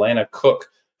England, Alana Cook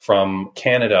from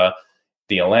Canada,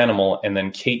 the Alanimal, and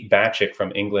then Kate Batchick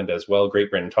from England as well. Great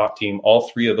Britain top team. All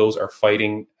three of those are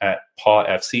fighting at PAW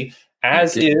FC,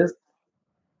 as is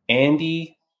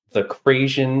Andy the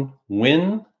Crazian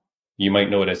Win. You might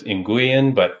know it as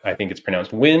Nguyen, but I think it's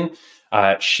pronounced Win.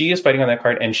 She is fighting on that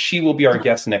card, and she will be our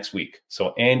guest next week.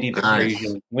 So Andy the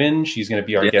Crazian Win, she's going to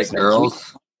be our guest next week.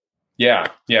 Yeah.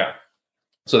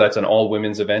 So that's an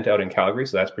all-women's event out in Calgary,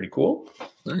 so that's pretty cool.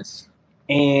 Nice.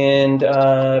 And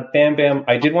Bam Bam,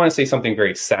 I did want to say something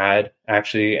very sad,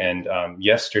 actually. And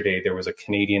yesterday there was a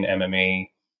Canadian MMA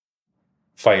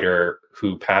fighter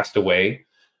who passed away.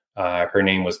 Her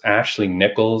name was Ashley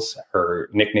Nichols. Her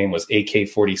nickname was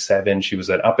AK-47. She was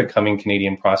an up-and-coming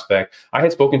Canadian prospect. I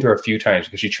had spoken to her a few times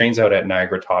because she trains out at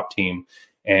Niagara Top Team.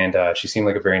 And she seemed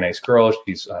like a very nice girl.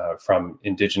 She's from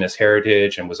Indigenous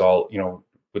heritage and was all,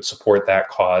 would support that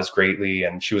cause greatly.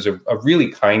 And she was a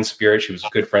really kind spirit. She was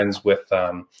good friends with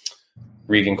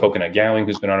Regan Coconut Gowing,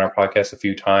 who's been on our podcast a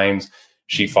few times.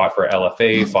 She fought for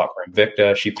LFA, fought for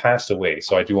Invicta. She passed away.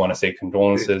 So I do want to say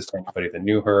condolences to anybody that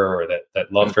knew her or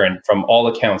that loved her. And from all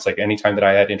accounts, like anytime that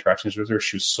I had interactions with her,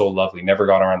 she was so lovely. Never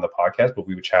got her on the podcast, but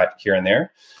we would chat here and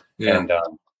there. Yeah. And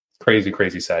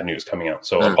crazy sad news coming out.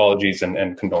 So apologies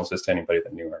and condolences to anybody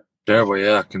that knew her. Terrible,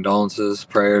 yeah. Condolences,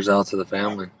 prayers out to the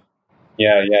family.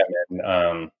 Yeah,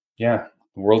 man. The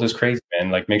world is crazy,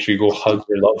 man. Like, make sure you go hug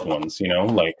your loved ones,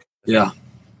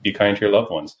 be kind to your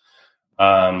loved ones.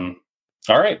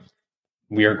 All right.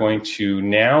 We are going to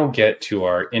now get to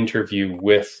our interview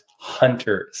with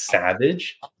Hunter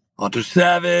Savage.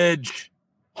 Savage.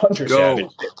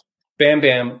 Bam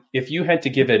Bam, if you had to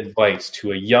give advice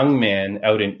to a young man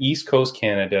out in East Coast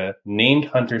Canada named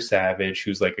Hunter Savage,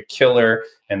 who's like a killer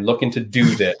and looking to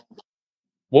do that,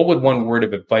 what would one word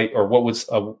of advice, or what would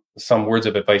some words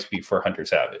of advice be for Hunter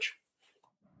Savage?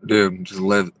 Dude, just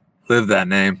live that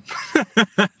name.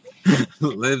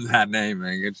 Live that name,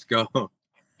 man. Just go.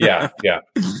 Yeah.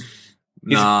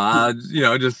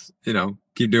 Just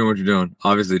keep doing what you're doing.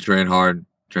 Obviously, train hard,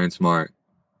 train smart,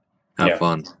 have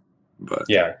fun. But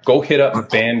go hit up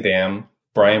Bam Bam,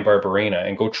 Brian Barberena,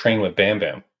 and go train with Bam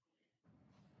Bam.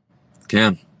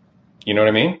 You know what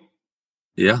I mean?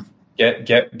 Yeah. Get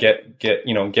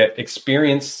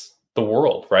experience the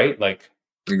world, right? Like,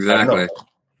 exactly.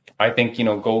 I think,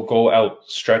 go out,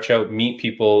 stretch out, meet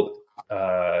people,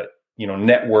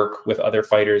 network with other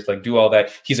fighters, like do all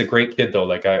that. He's a great kid though.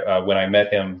 Like when I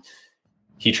met him,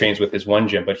 he trains with his one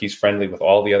gym, but he's friendly with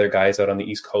all the other guys out on the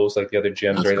East Coast, like the other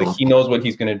gyms, right? Cool. Like he knows what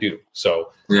he's going to do.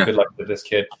 So good luck with this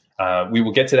kid. We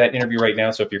will get to that interview right now.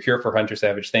 So if you're here for Hunter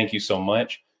Savage, thank you so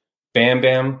much. Bam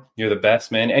Bam, you're the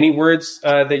best, man. Any words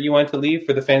that you want to leave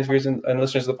for the fans, viewers, and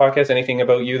listeners of the podcast? Anything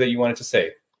about you that you wanted to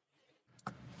say?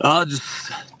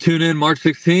 Just tune in March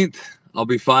 16th. I'll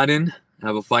be fighting.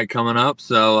 Have a fight coming up.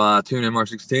 So tune in March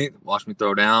 16th. Watch me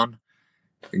throw down.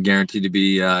 Guaranteed to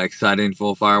be exciting,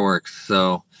 full of fireworks.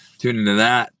 So tune into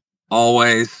that.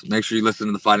 Always make sure you listen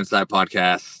to the Fight Inside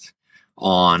podcast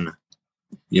on,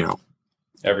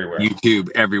 everywhere, YouTube,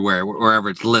 everywhere, wherever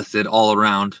it's listed, all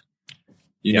around.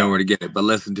 You know where to get it, but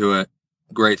listen to it.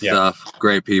 Great stuff,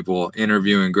 great people,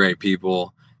 interviewing great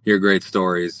people, hear great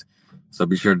stories. So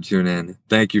be sure to tune in.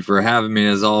 Thank you for having me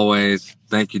as always.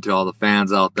 Thank you to all the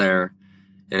fans out there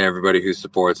and everybody who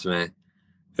supports me.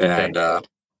 And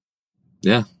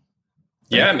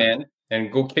man.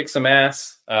 And go kick some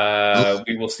ass.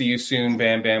 We will see you soon,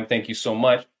 Bam Bam. Thank you so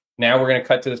much. Now we're going to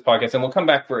cut to this podcast, and we'll come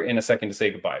back in a second to say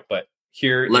goodbye. But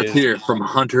let's hear from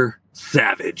Hunter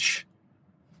Savage.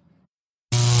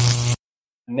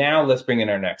 Now let's bring in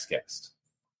our next guest.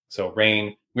 So,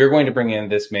 Rain, we're going to bring in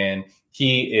this man.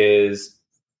 He is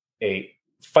a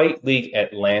Fight League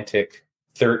Atlantic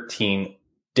 13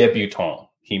 debutant.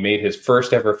 He made his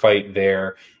first ever fight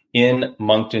there in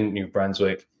Moncton, New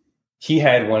Brunswick. He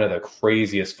had one of the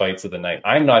craziest fights of the night.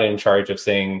 I'm not in charge of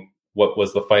saying what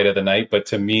was the fight of the night, but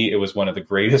to me, it was one of the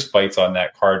greatest fights on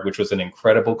that card, which was an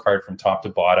incredible card from top to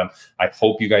bottom. I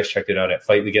hope you guys checked it out at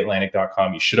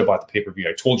FightLeagueAtlantic.com. You should have bought the pay-per-view.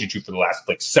 I told you to for the last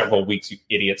several weeks, you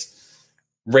idiots.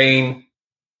 Rain,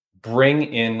 bring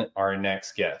in our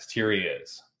next guest. Here he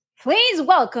is. Please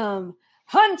welcome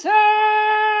Hunter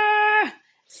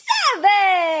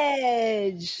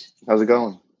Savage. How's it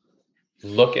going?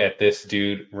 Look at this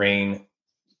dude, Rain.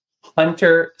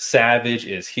 Hunter Savage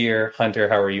is here. Hunter,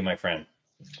 how are you, my friend?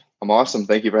 I'm awesome.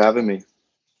 Thank you for having me.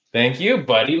 Thank you,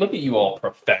 buddy. Look at you, all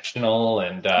professional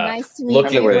and nice to meet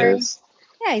looking you.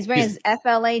 Yeah, he's wearing his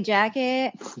FLA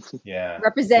jacket. Yeah,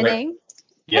 representing.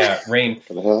 Rain.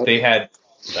 They had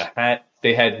the hat.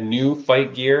 They had new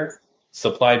fight gear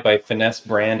supplied by Finesse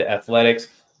Brand Athletics.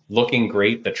 Looking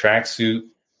great. The tracksuit,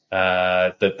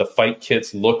 the fight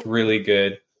kits looked really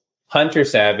good. Hunter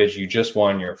Savage, you just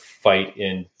won your fight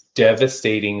in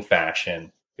devastating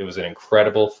fashion. It was an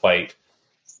incredible fight.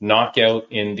 Knockout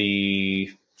in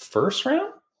the first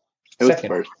round? It was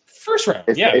first. First round.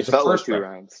 It was the first like 2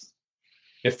 rounds.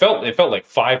 It felt like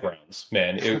 5 rounds,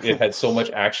 man. It had so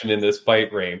much action in this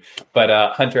fight, Rain. But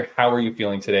Hunter, how are you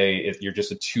feeling today? You're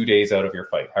just 2 days out of your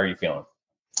fight. How are you feeling?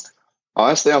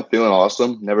 Honestly, I'm feeling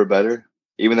awesome. Never better.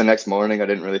 Even the next morning, I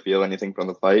didn't really feel anything from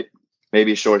the fight.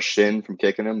 Maybe a short shin from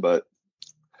kicking him, but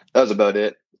that was about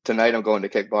it. Tonight, I'm going to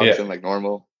kickboxing like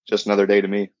normal. Just another day to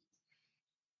me.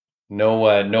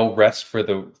 No rest for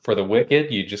the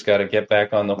wicked. You just got to get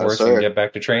back on the horse and get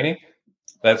back to training.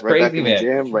 That's right, crazy, man.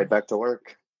 Gym, right back to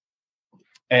work.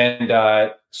 And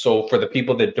so, for the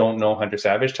people that don't know Hunter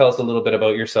Savage, tell us a little bit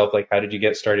about yourself. Like, how did you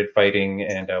get started fighting,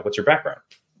 and what's your background?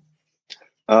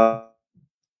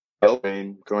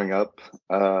 Growing up,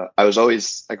 I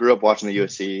grew up watching the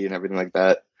UFC and everything like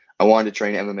that. I wanted to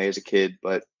train MMA as a kid,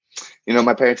 but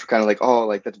my parents were kind of like, oh,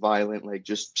 like that's violent. Like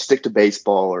just stick to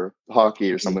baseball or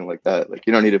hockey or something like that. Like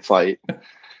you don't need to fight.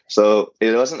 So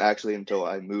it wasn't actually until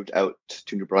I moved out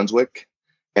to New Brunswick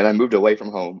and I moved away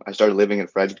from home. I started living in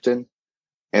Fredericton,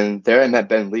 and there I met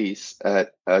Ben Lees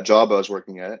at a job I was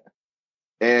working at.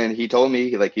 And he told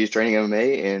me like he's training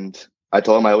MMA, and I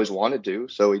told him I always wanted to.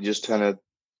 So he just kind of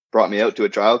brought me out to a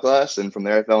trial class, and from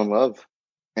there I fell in love.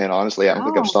 And honestly, I don't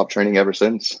think I've stopped training ever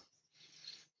since.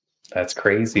 That's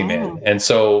crazy, man. And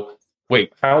so,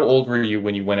 wait, how old were you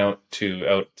when you went out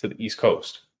to the East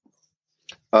Coast?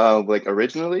 Like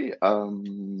originally,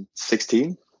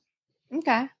 16.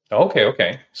 Okay.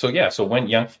 So went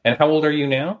young. And how old are you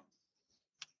now?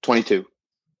 22.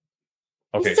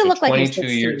 Okay, you still look 22 like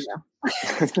years.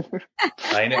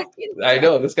 I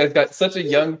know. This guy's got such a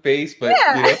young face, but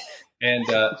And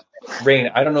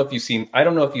Rain, I don't know if you've seen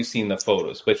the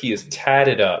photos, but he is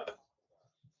tatted up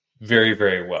very,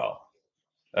 very well.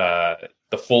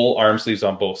 The full arm sleeves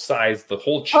on both sides, the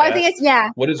whole chest. Oh, I think it's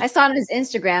I saw it on his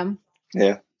Instagram.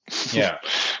 Yeah. Yeah.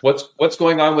 What's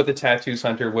going on with the tattoos,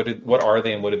 Hunter? What are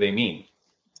they and what do they mean?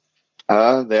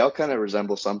 They all kind of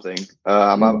resemble something.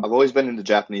 I've always been into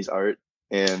Japanese art,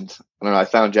 and I don't know, I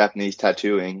found Japanese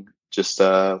tattooing just when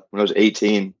I was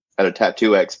 18 at a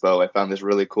tattoo expo. I found this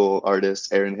really cool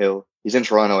artist, Aaron Hill. He's in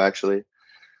Toronto, actually.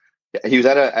 He was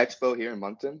at an expo here in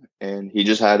Moncton, and he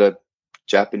just had a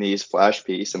Japanese flash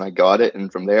piece, and I got it.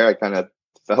 And from there, I kind of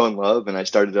fell in love, and I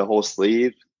started a whole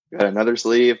sleeve, got another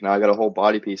sleeve. Now I got a whole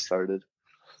body piece started.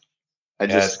 I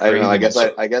don't know. I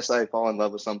guess I fall in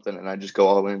love with something, and I just go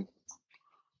all in.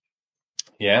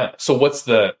 Yeah. So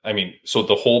so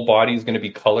the whole body is going to be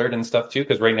colored and stuff too?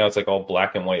 Because right now it's like all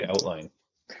black and white outline.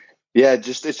 Yeah,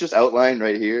 it's just outlined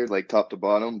right here, like top to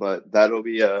bottom, but that'll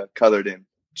be colored in.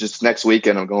 Just next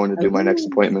weekend, I'm going to do my next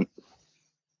appointment.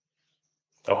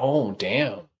 Oh,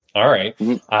 damn. All right.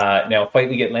 Mm-hmm. Now, Fight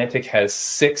League Atlantic has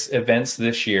 6 events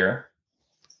this year.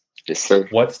 Yes, sir.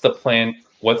 What's the plan?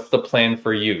 What's the plan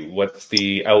for you? What's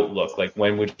the outlook? Like,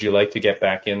 when would you like to get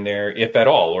back in there, if at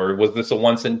all? Or was this a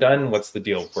once and done? What's the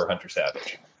deal for Hunter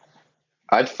Savage?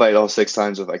 I'd fight all 6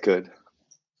 times if I could.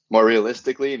 More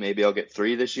realistically, maybe I'll get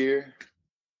 3 this year.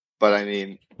 But I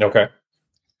mean, okay.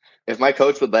 If my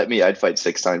coach would let me, I'd fight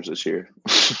 6 times this year.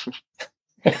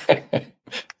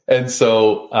 And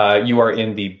so you are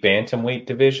in the bantamweight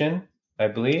division, I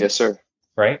believe. Yes, sir.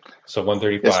 Right? So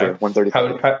 135. Yes, sir.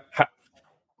 135. How,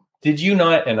 did you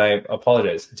not, and I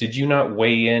apologize, did you not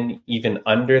weigh in even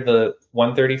under the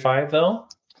 135 though?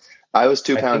 I was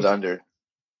 2 pounds under.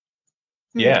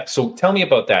 Yeah. So tell me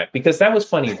about that, because that was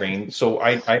funny, Rain. So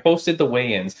I hosted the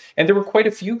weigh-ins, and there were quite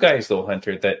a few guys though,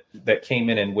 Hunter, that came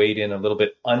in and weighed in a little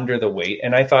bit under the weight.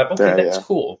 And I thought, okay, that's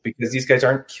cool, because these guys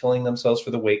aren't killing themselves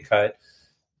for the weight cut,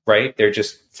 right? They're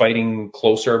just fighting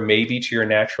closer maybe to your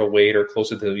natural weight, or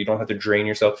closer to, you don't have to drain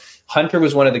yourself. Hunter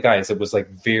was one of the guys that was like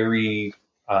very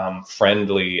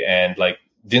friendly, and like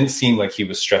didn't seem like he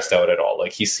was stressed out at all.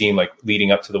 Like he seemed like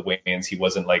leading up to the weigh-ins, he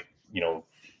wasn't like,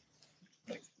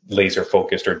 like laser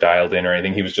focused or dialed in or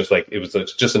anything. He was just like, it was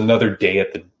just another day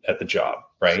at the job,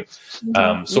 right?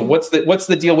 So what's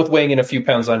the deal with weighing in a few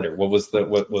pounds under? What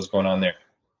was going on there?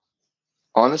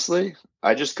 Honestly,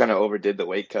 I just kind of overdid the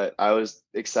weight cut. I was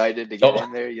excited to get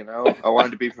in there, I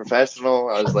wanted to be professional.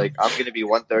 I was like, I'm going to be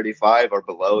 135 or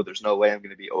below. There's no way I'm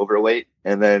going to be overweight.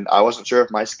 And then I wasn't sure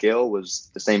if my scale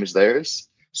was the same as theirs.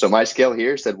 So my scale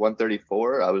here said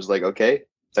 134. I was like, okay,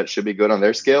 that should be good on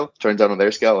their scale. Turns out on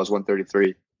their scale, I was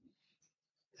 133.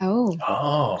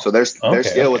 Oh. So their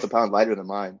scale was a pound lighter than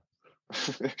mine.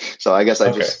 So I guess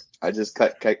I just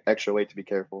cut extra weight to be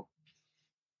careful.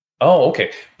 Oh,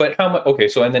 okay. But how much? Okay,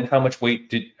 so and then how much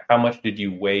did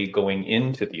you weigh going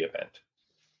into the event?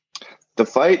 The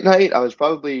fight night, I was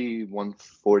probably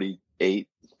 148,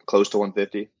 close to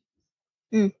 150.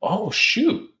 Oh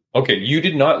shoot! Okay, you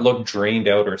did not look drained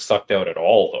out or sucked out at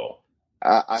all,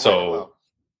 though.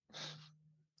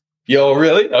 Yo,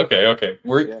 really? Okay.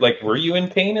 Were you in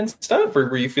pain and stuff, or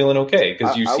were you feeling okay?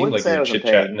 Because you seemed like you were chit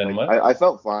chatting and what? I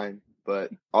felt fine.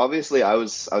 But obviously, I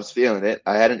was feeling it.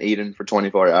 I hadn't eaten for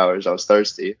 24 hours. I was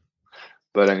thirsty.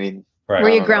 But I mean, were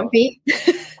you grumpy?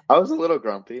 I was a little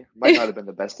grumpy. Might not have been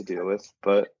the best to deal with,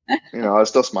 but I was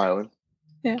still smiling.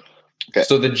 Yeah. Okay.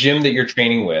 So the gym that you're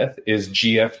training with is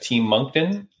GFT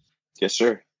Moncton? Yes,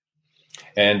 sir.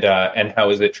 And how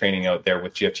is it training out there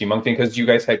with GFT Moncton? Because you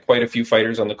guys had quite a few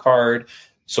fighters on the card.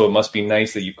 So it must be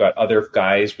nice that you've got other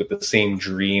guys with the same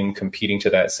dream competing to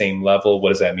that same level. What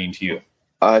does that mean to you?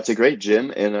 It's a great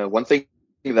gym, and one thing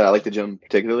that I like the gym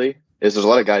particularly is there's a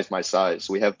lot of guys my size.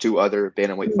 We have 2 other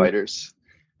bantamweight fighters,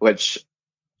 which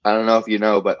I don't know if you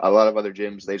know, but a lot of other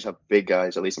gyms, they just have big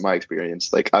guys, at least in my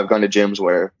experience. Like, I've gone to gyms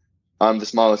where I'm the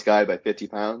smallest guy by 50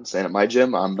 pounds, and at my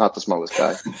gym, I'm not the smallest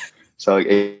guy. So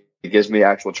it gives me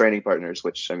actual training partners,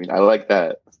 which, I mean, I like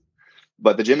that.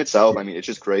 But the gym itself, I mean, it's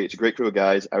just great. It's a great crew of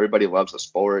guys. Everybody loves the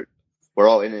sport. We're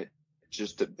all in it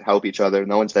just to help each other.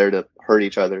 No one's there to hurt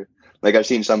each other. Like, I've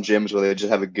seen some gyms where they just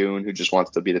have a goon who just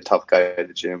wants to be the tough guy at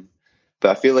the gym.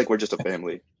 But I feel like we're just a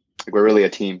family. Like, we're really a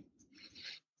team.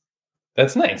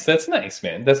 That's nice. That's nice,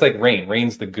 man. That's like Rain.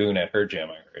 Rain's the goon at her gym,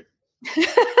 I heard.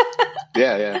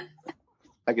 Yeah.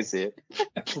 I can see it.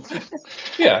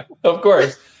 Yeah, of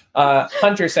course.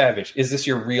 Hunter Savage, is this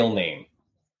your real name?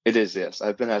 It is, yes.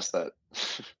 I've been asked that.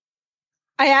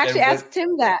 I actually asked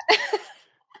him that.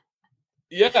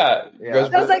 Yeah. I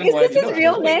was like, is this his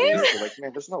real name? Like,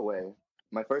 man, there's no way.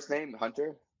 My first name,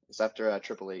 Hunter, is after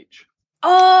Triple H.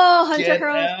 Oh, Hunter Get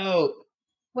out.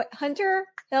 What, Hunter?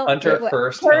 Hunter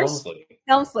Hearst Helmsley.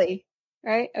 Helmsley,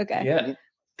 right? Okay. Yeah.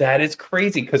 That is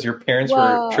crazy because your parents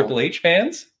were Triple H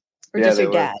fans? Or just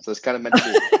your dad? So it's kind of meant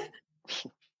to be.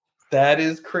 That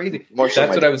is crazy. That's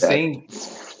what I was saying.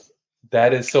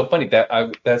 That is so funny.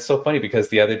 That's so funny because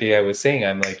the other day I was saying,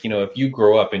 I'm like, if you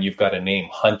grow up and you've got a name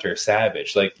Hunter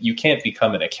Savage, like you can't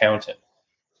become an accountant.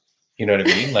 You know what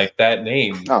I mean? Like that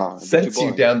name sends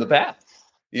you down the path.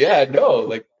 Yeah, no,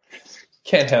 like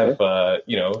can't have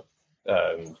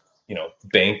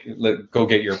go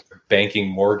get your banking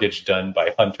mortgage done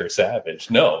by Hunter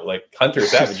Savage. No, like Hunter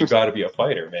Savage, you got to be a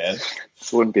fighter, man.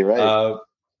 This wouldn't be right.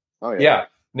 Yeah.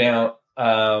 Now,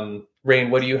 Rain,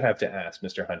 what do you have to ask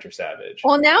Mr. Hunter Savage?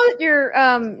 Well, now that your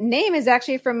name is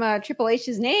actually from Triple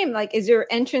H's name, like, is your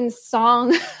entrance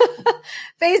song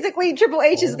basically Triple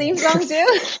H's theme song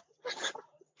too?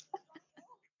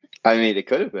 I mean, it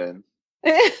could have been.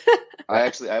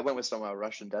 I went with some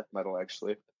Russian death metal,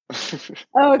 actually.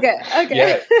 Oh, okay.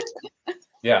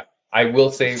 Yeah. I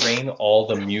will say, Rain, all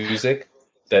the music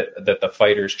that the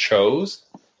fighters chose,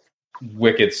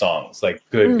 wicked songs, like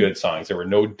good songs. There were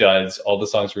no duds. All the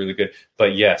songs were really good.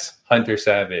 But yes, Hunter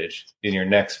Savage, in your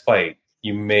next fight,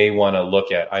 you may want to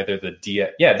look at either the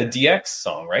DX. Yeah, the DX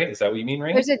song, right? Is that what you mean,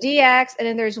 Rain? There's a DX, and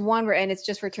then there's one and it's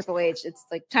just for Triple H. It's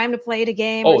like Time to Play the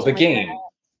Game. Oh, the game. Like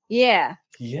yeah.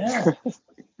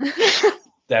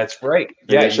 That's right.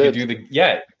 Yeah, you could do the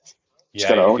Just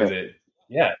gotta own it.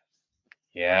 Yeah,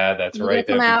 that's you right.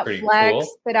 Come out, pretty flex, cool.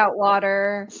 spit out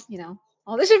water.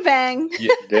 All the shebang.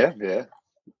 Yeah.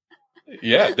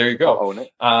 Yeah, there you go. I'll own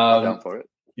it. I'm down for it.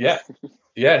 Yeah.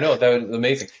 Yeah, no, that was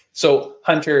amazing. So,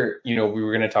 Hunter, we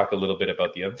were going to talk a little bit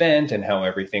about the event and how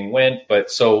everything went.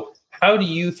 But so how do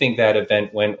you think that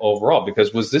event went overall?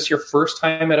 Because was this your first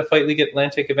time at a Fight League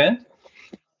Atlantic event?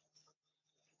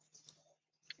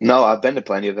 No, I've been to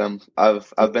plenty of them.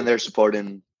 I've been there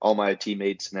supporting all my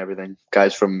teammates and everything,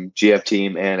 guys from GF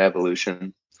Team and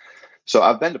Evolution. So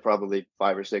I've been to probably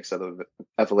 5 or 6 of the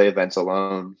FLA events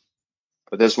alone.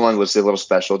 But this one was a little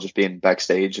special, just being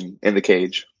backstage and in the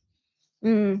cage.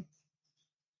 Mm.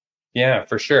 Yeah,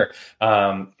 for sure.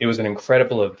 It was an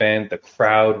incredible event. The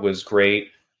crowd was great.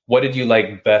 What did you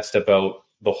like best about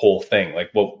the whole thing? Like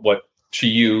what to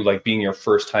you, like being your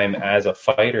first time as a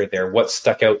fighter there, what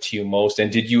stuck out to you most?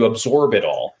 And did you absorb it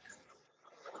all?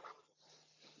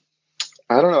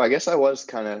 I don't know. I guess I was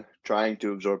kind of trying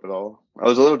to absorb it all. I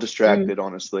was a little distracted,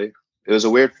 honestly. It was a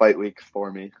weird fight week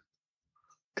for me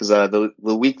because the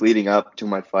week leading up to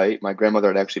my fight, my grandmother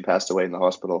had actually passed away in the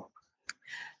hospital.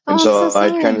 And so I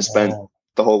kind of spent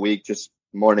the whole week just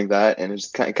mourning that, and it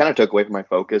kind of took away from my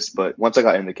focus. But once I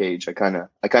got in the cage, I kind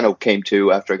of came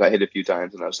to after I got hit a few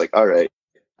times, and I was like, all right,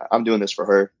 I'm doing this for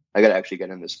her. I got to actually get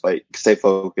in this fight, stay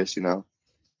focused, you know.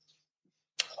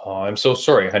 Oh, I'm so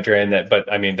sorry, Hunter.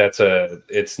 But I mean,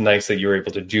 it's nice that you were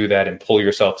able to do that and pull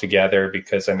yourself together,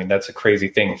 because I mean, that's a crazy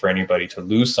thing for anybody to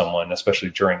lose someone, especially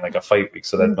during like a fight week.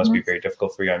 So that must be very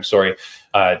difficult for you. I'm sorry.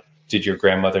 Did your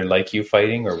grandmother like you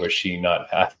fighting, or was she not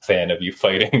a fan of you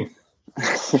fighting?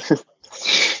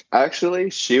 Actually,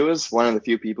 she was one of the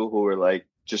few people who were like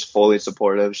just fully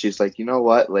supportive. She's like, you know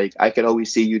what? Like, I could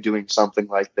always see you doing something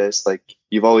like this. Like,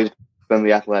 you've always been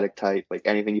the athletic type. Like,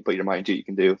 anything you put your mind to, you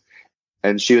can do.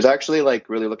 And she was actually like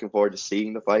really looking forward to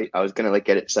seeing the fight. I was gonna like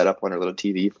get it set up on her little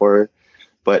TV for her,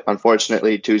 but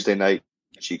unfortunately Tuesday night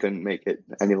she couldn't make it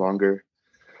any longer.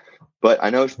 But I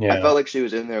know I felt like she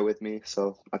was in there with me,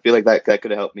 so I feel like that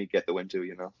could have helped me get the win too,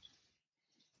 you know.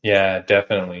 Yeah,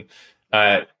 definitely.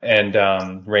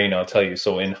 Rain, I'll tell you.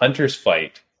 So in Hunter's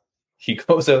fight, he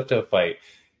goes out to fight.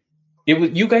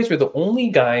 You guys were the only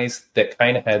guys that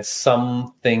kind of had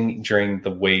something during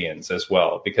the weigh-ins as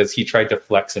well, because he tried to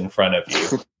flex in front of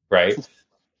you, right?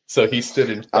 So he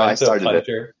stood in front of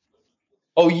Hunter. It.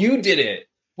 Oh, you did it.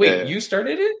 Wait, you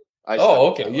started it?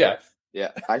 Okay, yeah.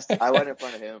 Yeah, I went in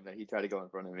front of him, and he tried to go in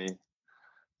front of me.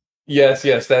 Yes,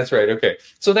 that's right. Okay,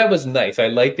 so that was nice. I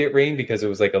liked it, Rain, because it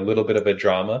was like a little bit of a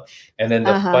drama, and then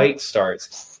the fight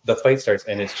starts. The fight starts,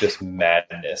 and it's just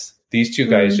madness. These two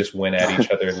guys just went at each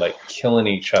other, like killing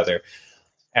each other.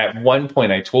 At one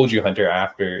point, I told you, Hunter,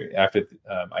 after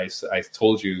I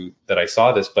told you that I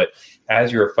saw this, but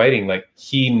as you were fighting, like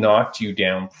he knocked you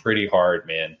down pretty hard,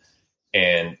 man,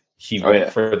 and he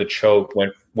went for the choke,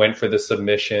 went for the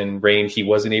submission. Rain, he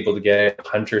wasn't able to get it.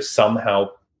 Hunter somehow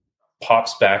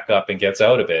pops back up and gets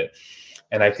out of it,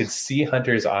 and I could see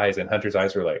Hunter's eyes, and Hunter's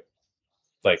eyes were like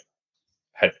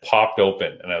had popped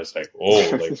open, and I was like, oh,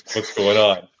 like what's going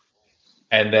on?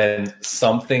 And then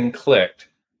something clicked.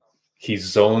 He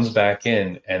zones back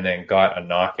in and then got a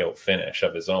knockout finish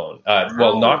of his own.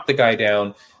 Knocked the guy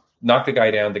down.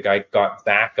 The guy got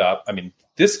back up. I mean,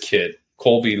 this kid,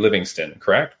 Colby Livingston,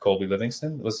 correct? Colby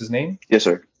Livingston was his name? Yes,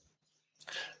 sir.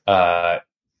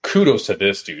 Kudos to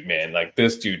this dude, man. Like,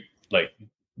 this dude, like,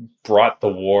 brought the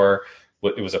war.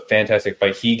 It was a fantastic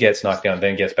fight. He gets knocked down,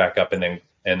 then gets back up, and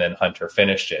then Hunter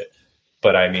finished it.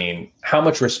 But I mean, how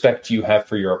much respect do you have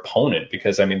for your opponent?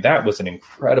 Because I mean, that was an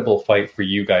incredible fight for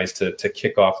you guys to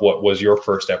kick off what was your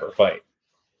first ever fight.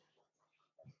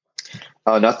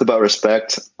 Nothing but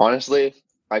respect. Honestly,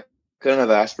 I couldn't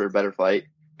have asked for a better fight.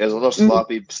 It was a little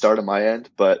sloppy start on my end,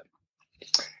 but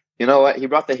you know what? He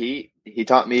brought the heat. He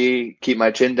taught me keep my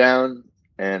chin down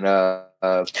and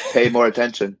pay more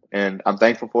attention, and I'm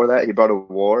thankful for that. He brought a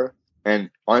war, and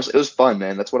honestly, it was fun,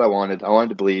 man. That's what I wanted. I wanted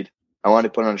to bleed. I wanted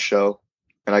to put on a show.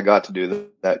 And I got to do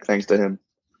that thanks to him.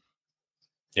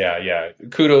 Yeah.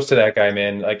 Kudos to that guy,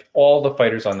 man. Like, all the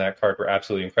fighters on that card were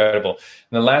absolutely incredible.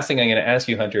 And the last thing I'm going to ask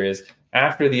you, Hunter, is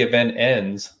after the event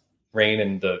ends, Rain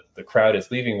and the crowd is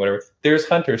leaving, whatever, there's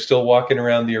Hunter still walking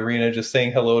around the arena just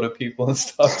saying hello to people and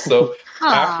stuff. So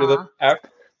after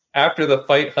the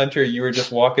fight, Hunter, you were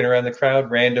just walking around the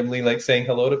crowd randomly, like saying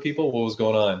hello to people. What was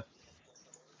going on?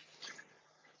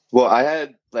 Well, I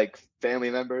had like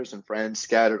family members and friends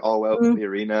scattered all out in the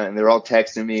arena, and they were all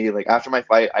texting me. Like, after my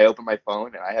fight, I opened my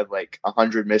phone and I have like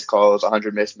 100 missed calls,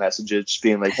 100 missed messages, just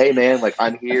being like, "Hey, man, like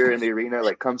I'm here in the arena,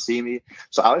 like come see me."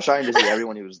 So I was trying to see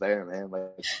everyone who was there, man.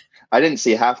 Like, I didn't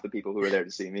see half the people who were there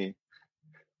to see me,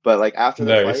 but like after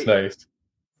the fight,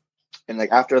 and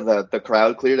like after the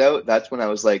crowd cleared out, that's when I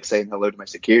was like saying hello to my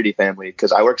security family,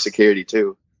 because I work security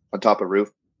too, on top of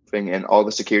roofing, and all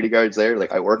the security guards there,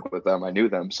 like I work with them, I knew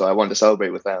them, so I wanted to celebrate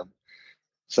with them.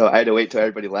 So I had to wait till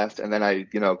everybody left, and then I,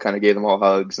 kind of gave them all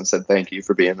hugs and said thank you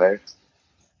for being there.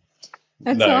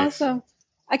 That's awesome.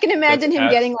 I can imagine him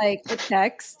getting like a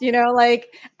text,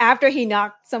 like after he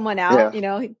knocked someone out,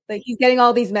 like he's getting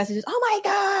all these messages. "Oh my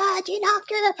God, you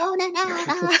knocked your opponent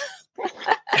out."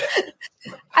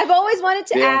 I've always wanted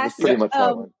to ask. Pretty much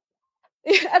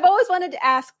I've always wanted to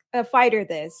ask a fighter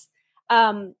this.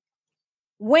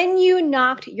 when you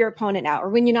knocked your opponent out or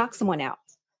when you knock someone out,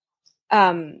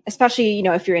 especially, you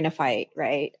know, if you're in a fight,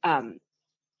 right?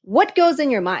 What goes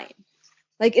in your mind?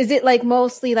 Like, is it like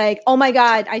mostly like, oh my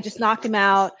God, I just knocked him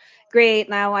out. Great.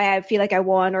 Now I feel like I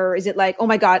won. Or is it like, oh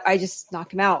my God, I just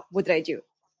knocked him out. What did I do?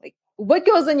 Like, what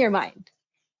goes in your mind?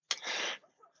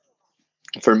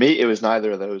 For me, it was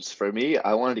neither of those. For me,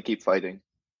 I wanted to keep fighting.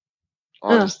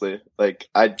 Honestly, like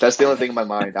that's the only thing in my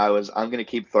mind. I'm going to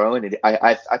keep throwing it.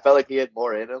 I felt like he had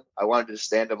more in him. I wanted to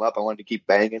stand him up. I wanted to keep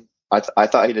banging. I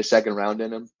thought he had a second round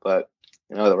in him, but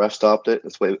you know, the ref stopped it.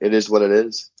 It is what it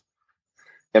is.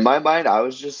 In my mind, I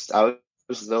was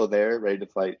still there, ready to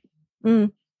fight.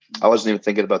 I wasn't even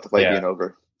thinking about the fight being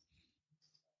over.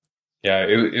 Yeah,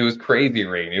 it was crazy,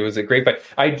 Rain. It was a great fight.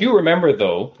 I do remember,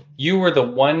 though, you were the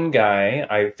one guy,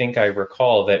 I think I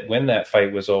recall, that when that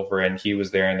fight was over and he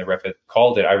was there and the ref had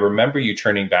called it, I remember you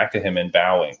turning back to him and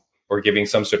bowing or giving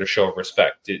some sort of show of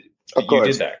respect. You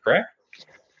did that, correct?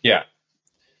 Yeah.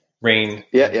 Rain,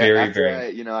 very...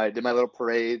 I did my little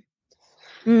parade,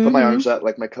 put my arms up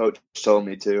like my coach told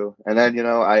me to. And then, you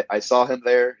know, I saw him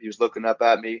there. He was looking up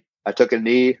at me. I took a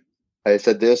knee. I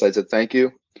said thank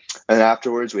you. And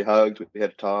afterwards we hugged, we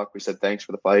had a talk. We said thanks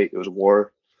for the fight. It was a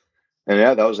war. And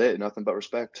yeah, that was it. Nothing but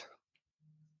respect.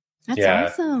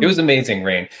 That's awesome. It was amazing,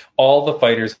 Rain. All the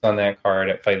fighters on that card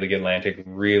at Fight League Atlantic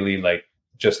really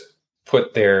just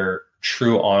put their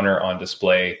true honor on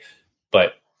display,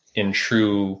 but in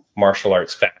true martial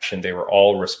arts fashion. They were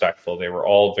all respectful. They were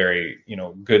all very,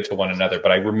 good to one another.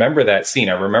 But I remember that scene.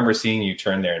 I remember seeing you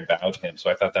turn there and bow to him. So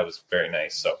I thought that was very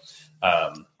nice. So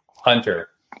Hunter,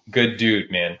 good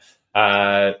dude, man.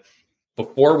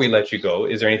 Before we let you go,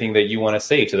 is there anything that you want to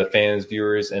say to the fans,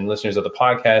 viewers, and listeners of the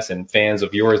podcast and fans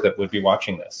of yours that would be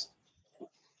watching this?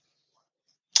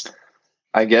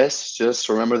 I guess just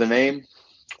remember the name.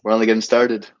 We're only getting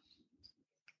started.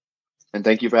 And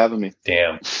thank you for having me.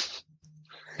 Damn.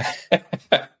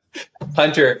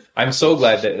 Hunter, I'm so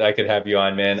glad that I could have you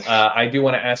on, man. I do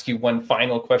want to ask you one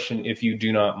final question, if you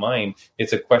do not mind.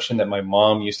 It's a question that my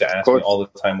mom used to ask me all the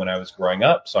time when I was growing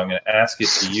up. So I'm going to ask it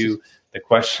to you. The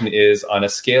question is, on a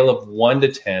scale of 1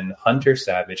 to 10, Hunter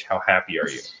Savage, how happy are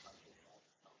you?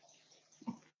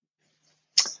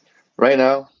 Right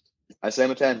now, I say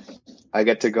I'm a 10. I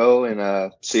get to go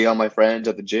and see all my friends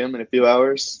at the gym in a few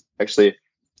hours. Actually,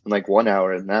 in like 1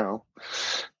 hour now.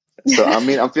 So, I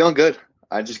mean, I'm feeling good.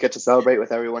 I just get to celebrate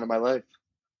with everyone in my life.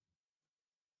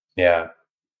 Yeah,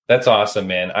 that's awesome,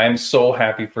 man. I'm so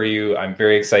happy for you. I'm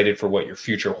very excited for what your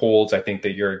future holds. I think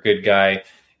that you're a good guy.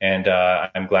 And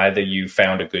I'm glad that you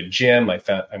found a good gym.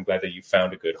 I'm glad that you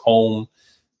found a good home,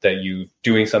 that you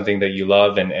doing something that you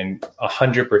love, and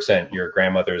 100% your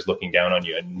grandmother is looking down on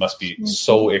you and must be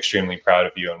so extremely proud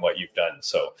of you and what you've done.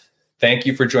 So thank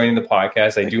you for joining the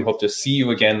podcast. I do hope to see you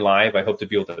again live. I hope to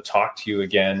be able to talk to you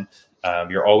again.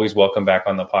 You're always welcome back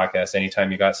on the podcast.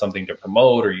 Anytime you got something to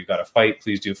promote or you got a fight,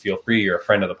 please do feel free. You're a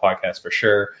friend of the podcast for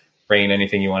sure. Rain,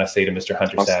 anything you want to say to Mr.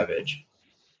 Hunter Savage?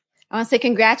 I want to say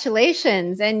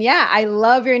congratulations. And yeah, I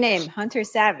love your name, Hunter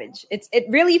Savage. It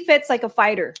really fits like a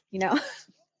fighter,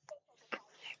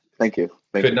 Thank you.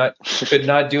 Could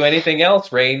not do anything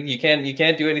else, Rain. You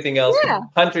can't do anything else. Yeah.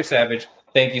 Hunter Savage,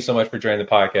 thank you so much for joining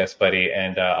the podcast, buddy.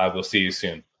 And I will see you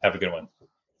soon. Have a good one.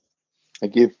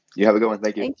 Thank you. You have a good one.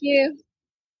 Thank you. Thank you.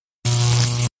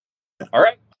 All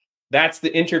right. That's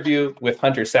the interview with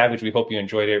Hunter Savage. We hope you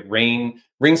enjoyed it.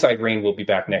 Ringside Rain will be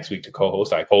back next week to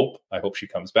co-host. I hope she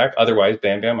comes back. Otherwise,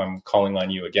 Bam Bam, I'm calling on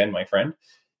you again, my friend.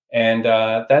 And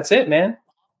that's it, man.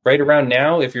 Right around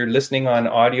now, if you're listening on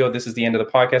audio, this is the end of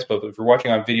the podcast. But if you're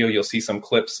watching on video, you'll see some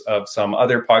clips of some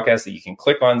other podcasts that you can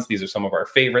click on. These are some of our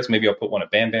favorites. Maybe I'll put one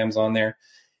of Bam Bam's on there.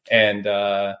 And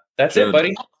that's it,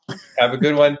 buddy. Have a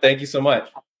good one. Thank you so much.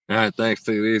 All right. Thanks.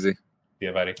 Take it easy. See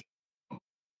you, buddy.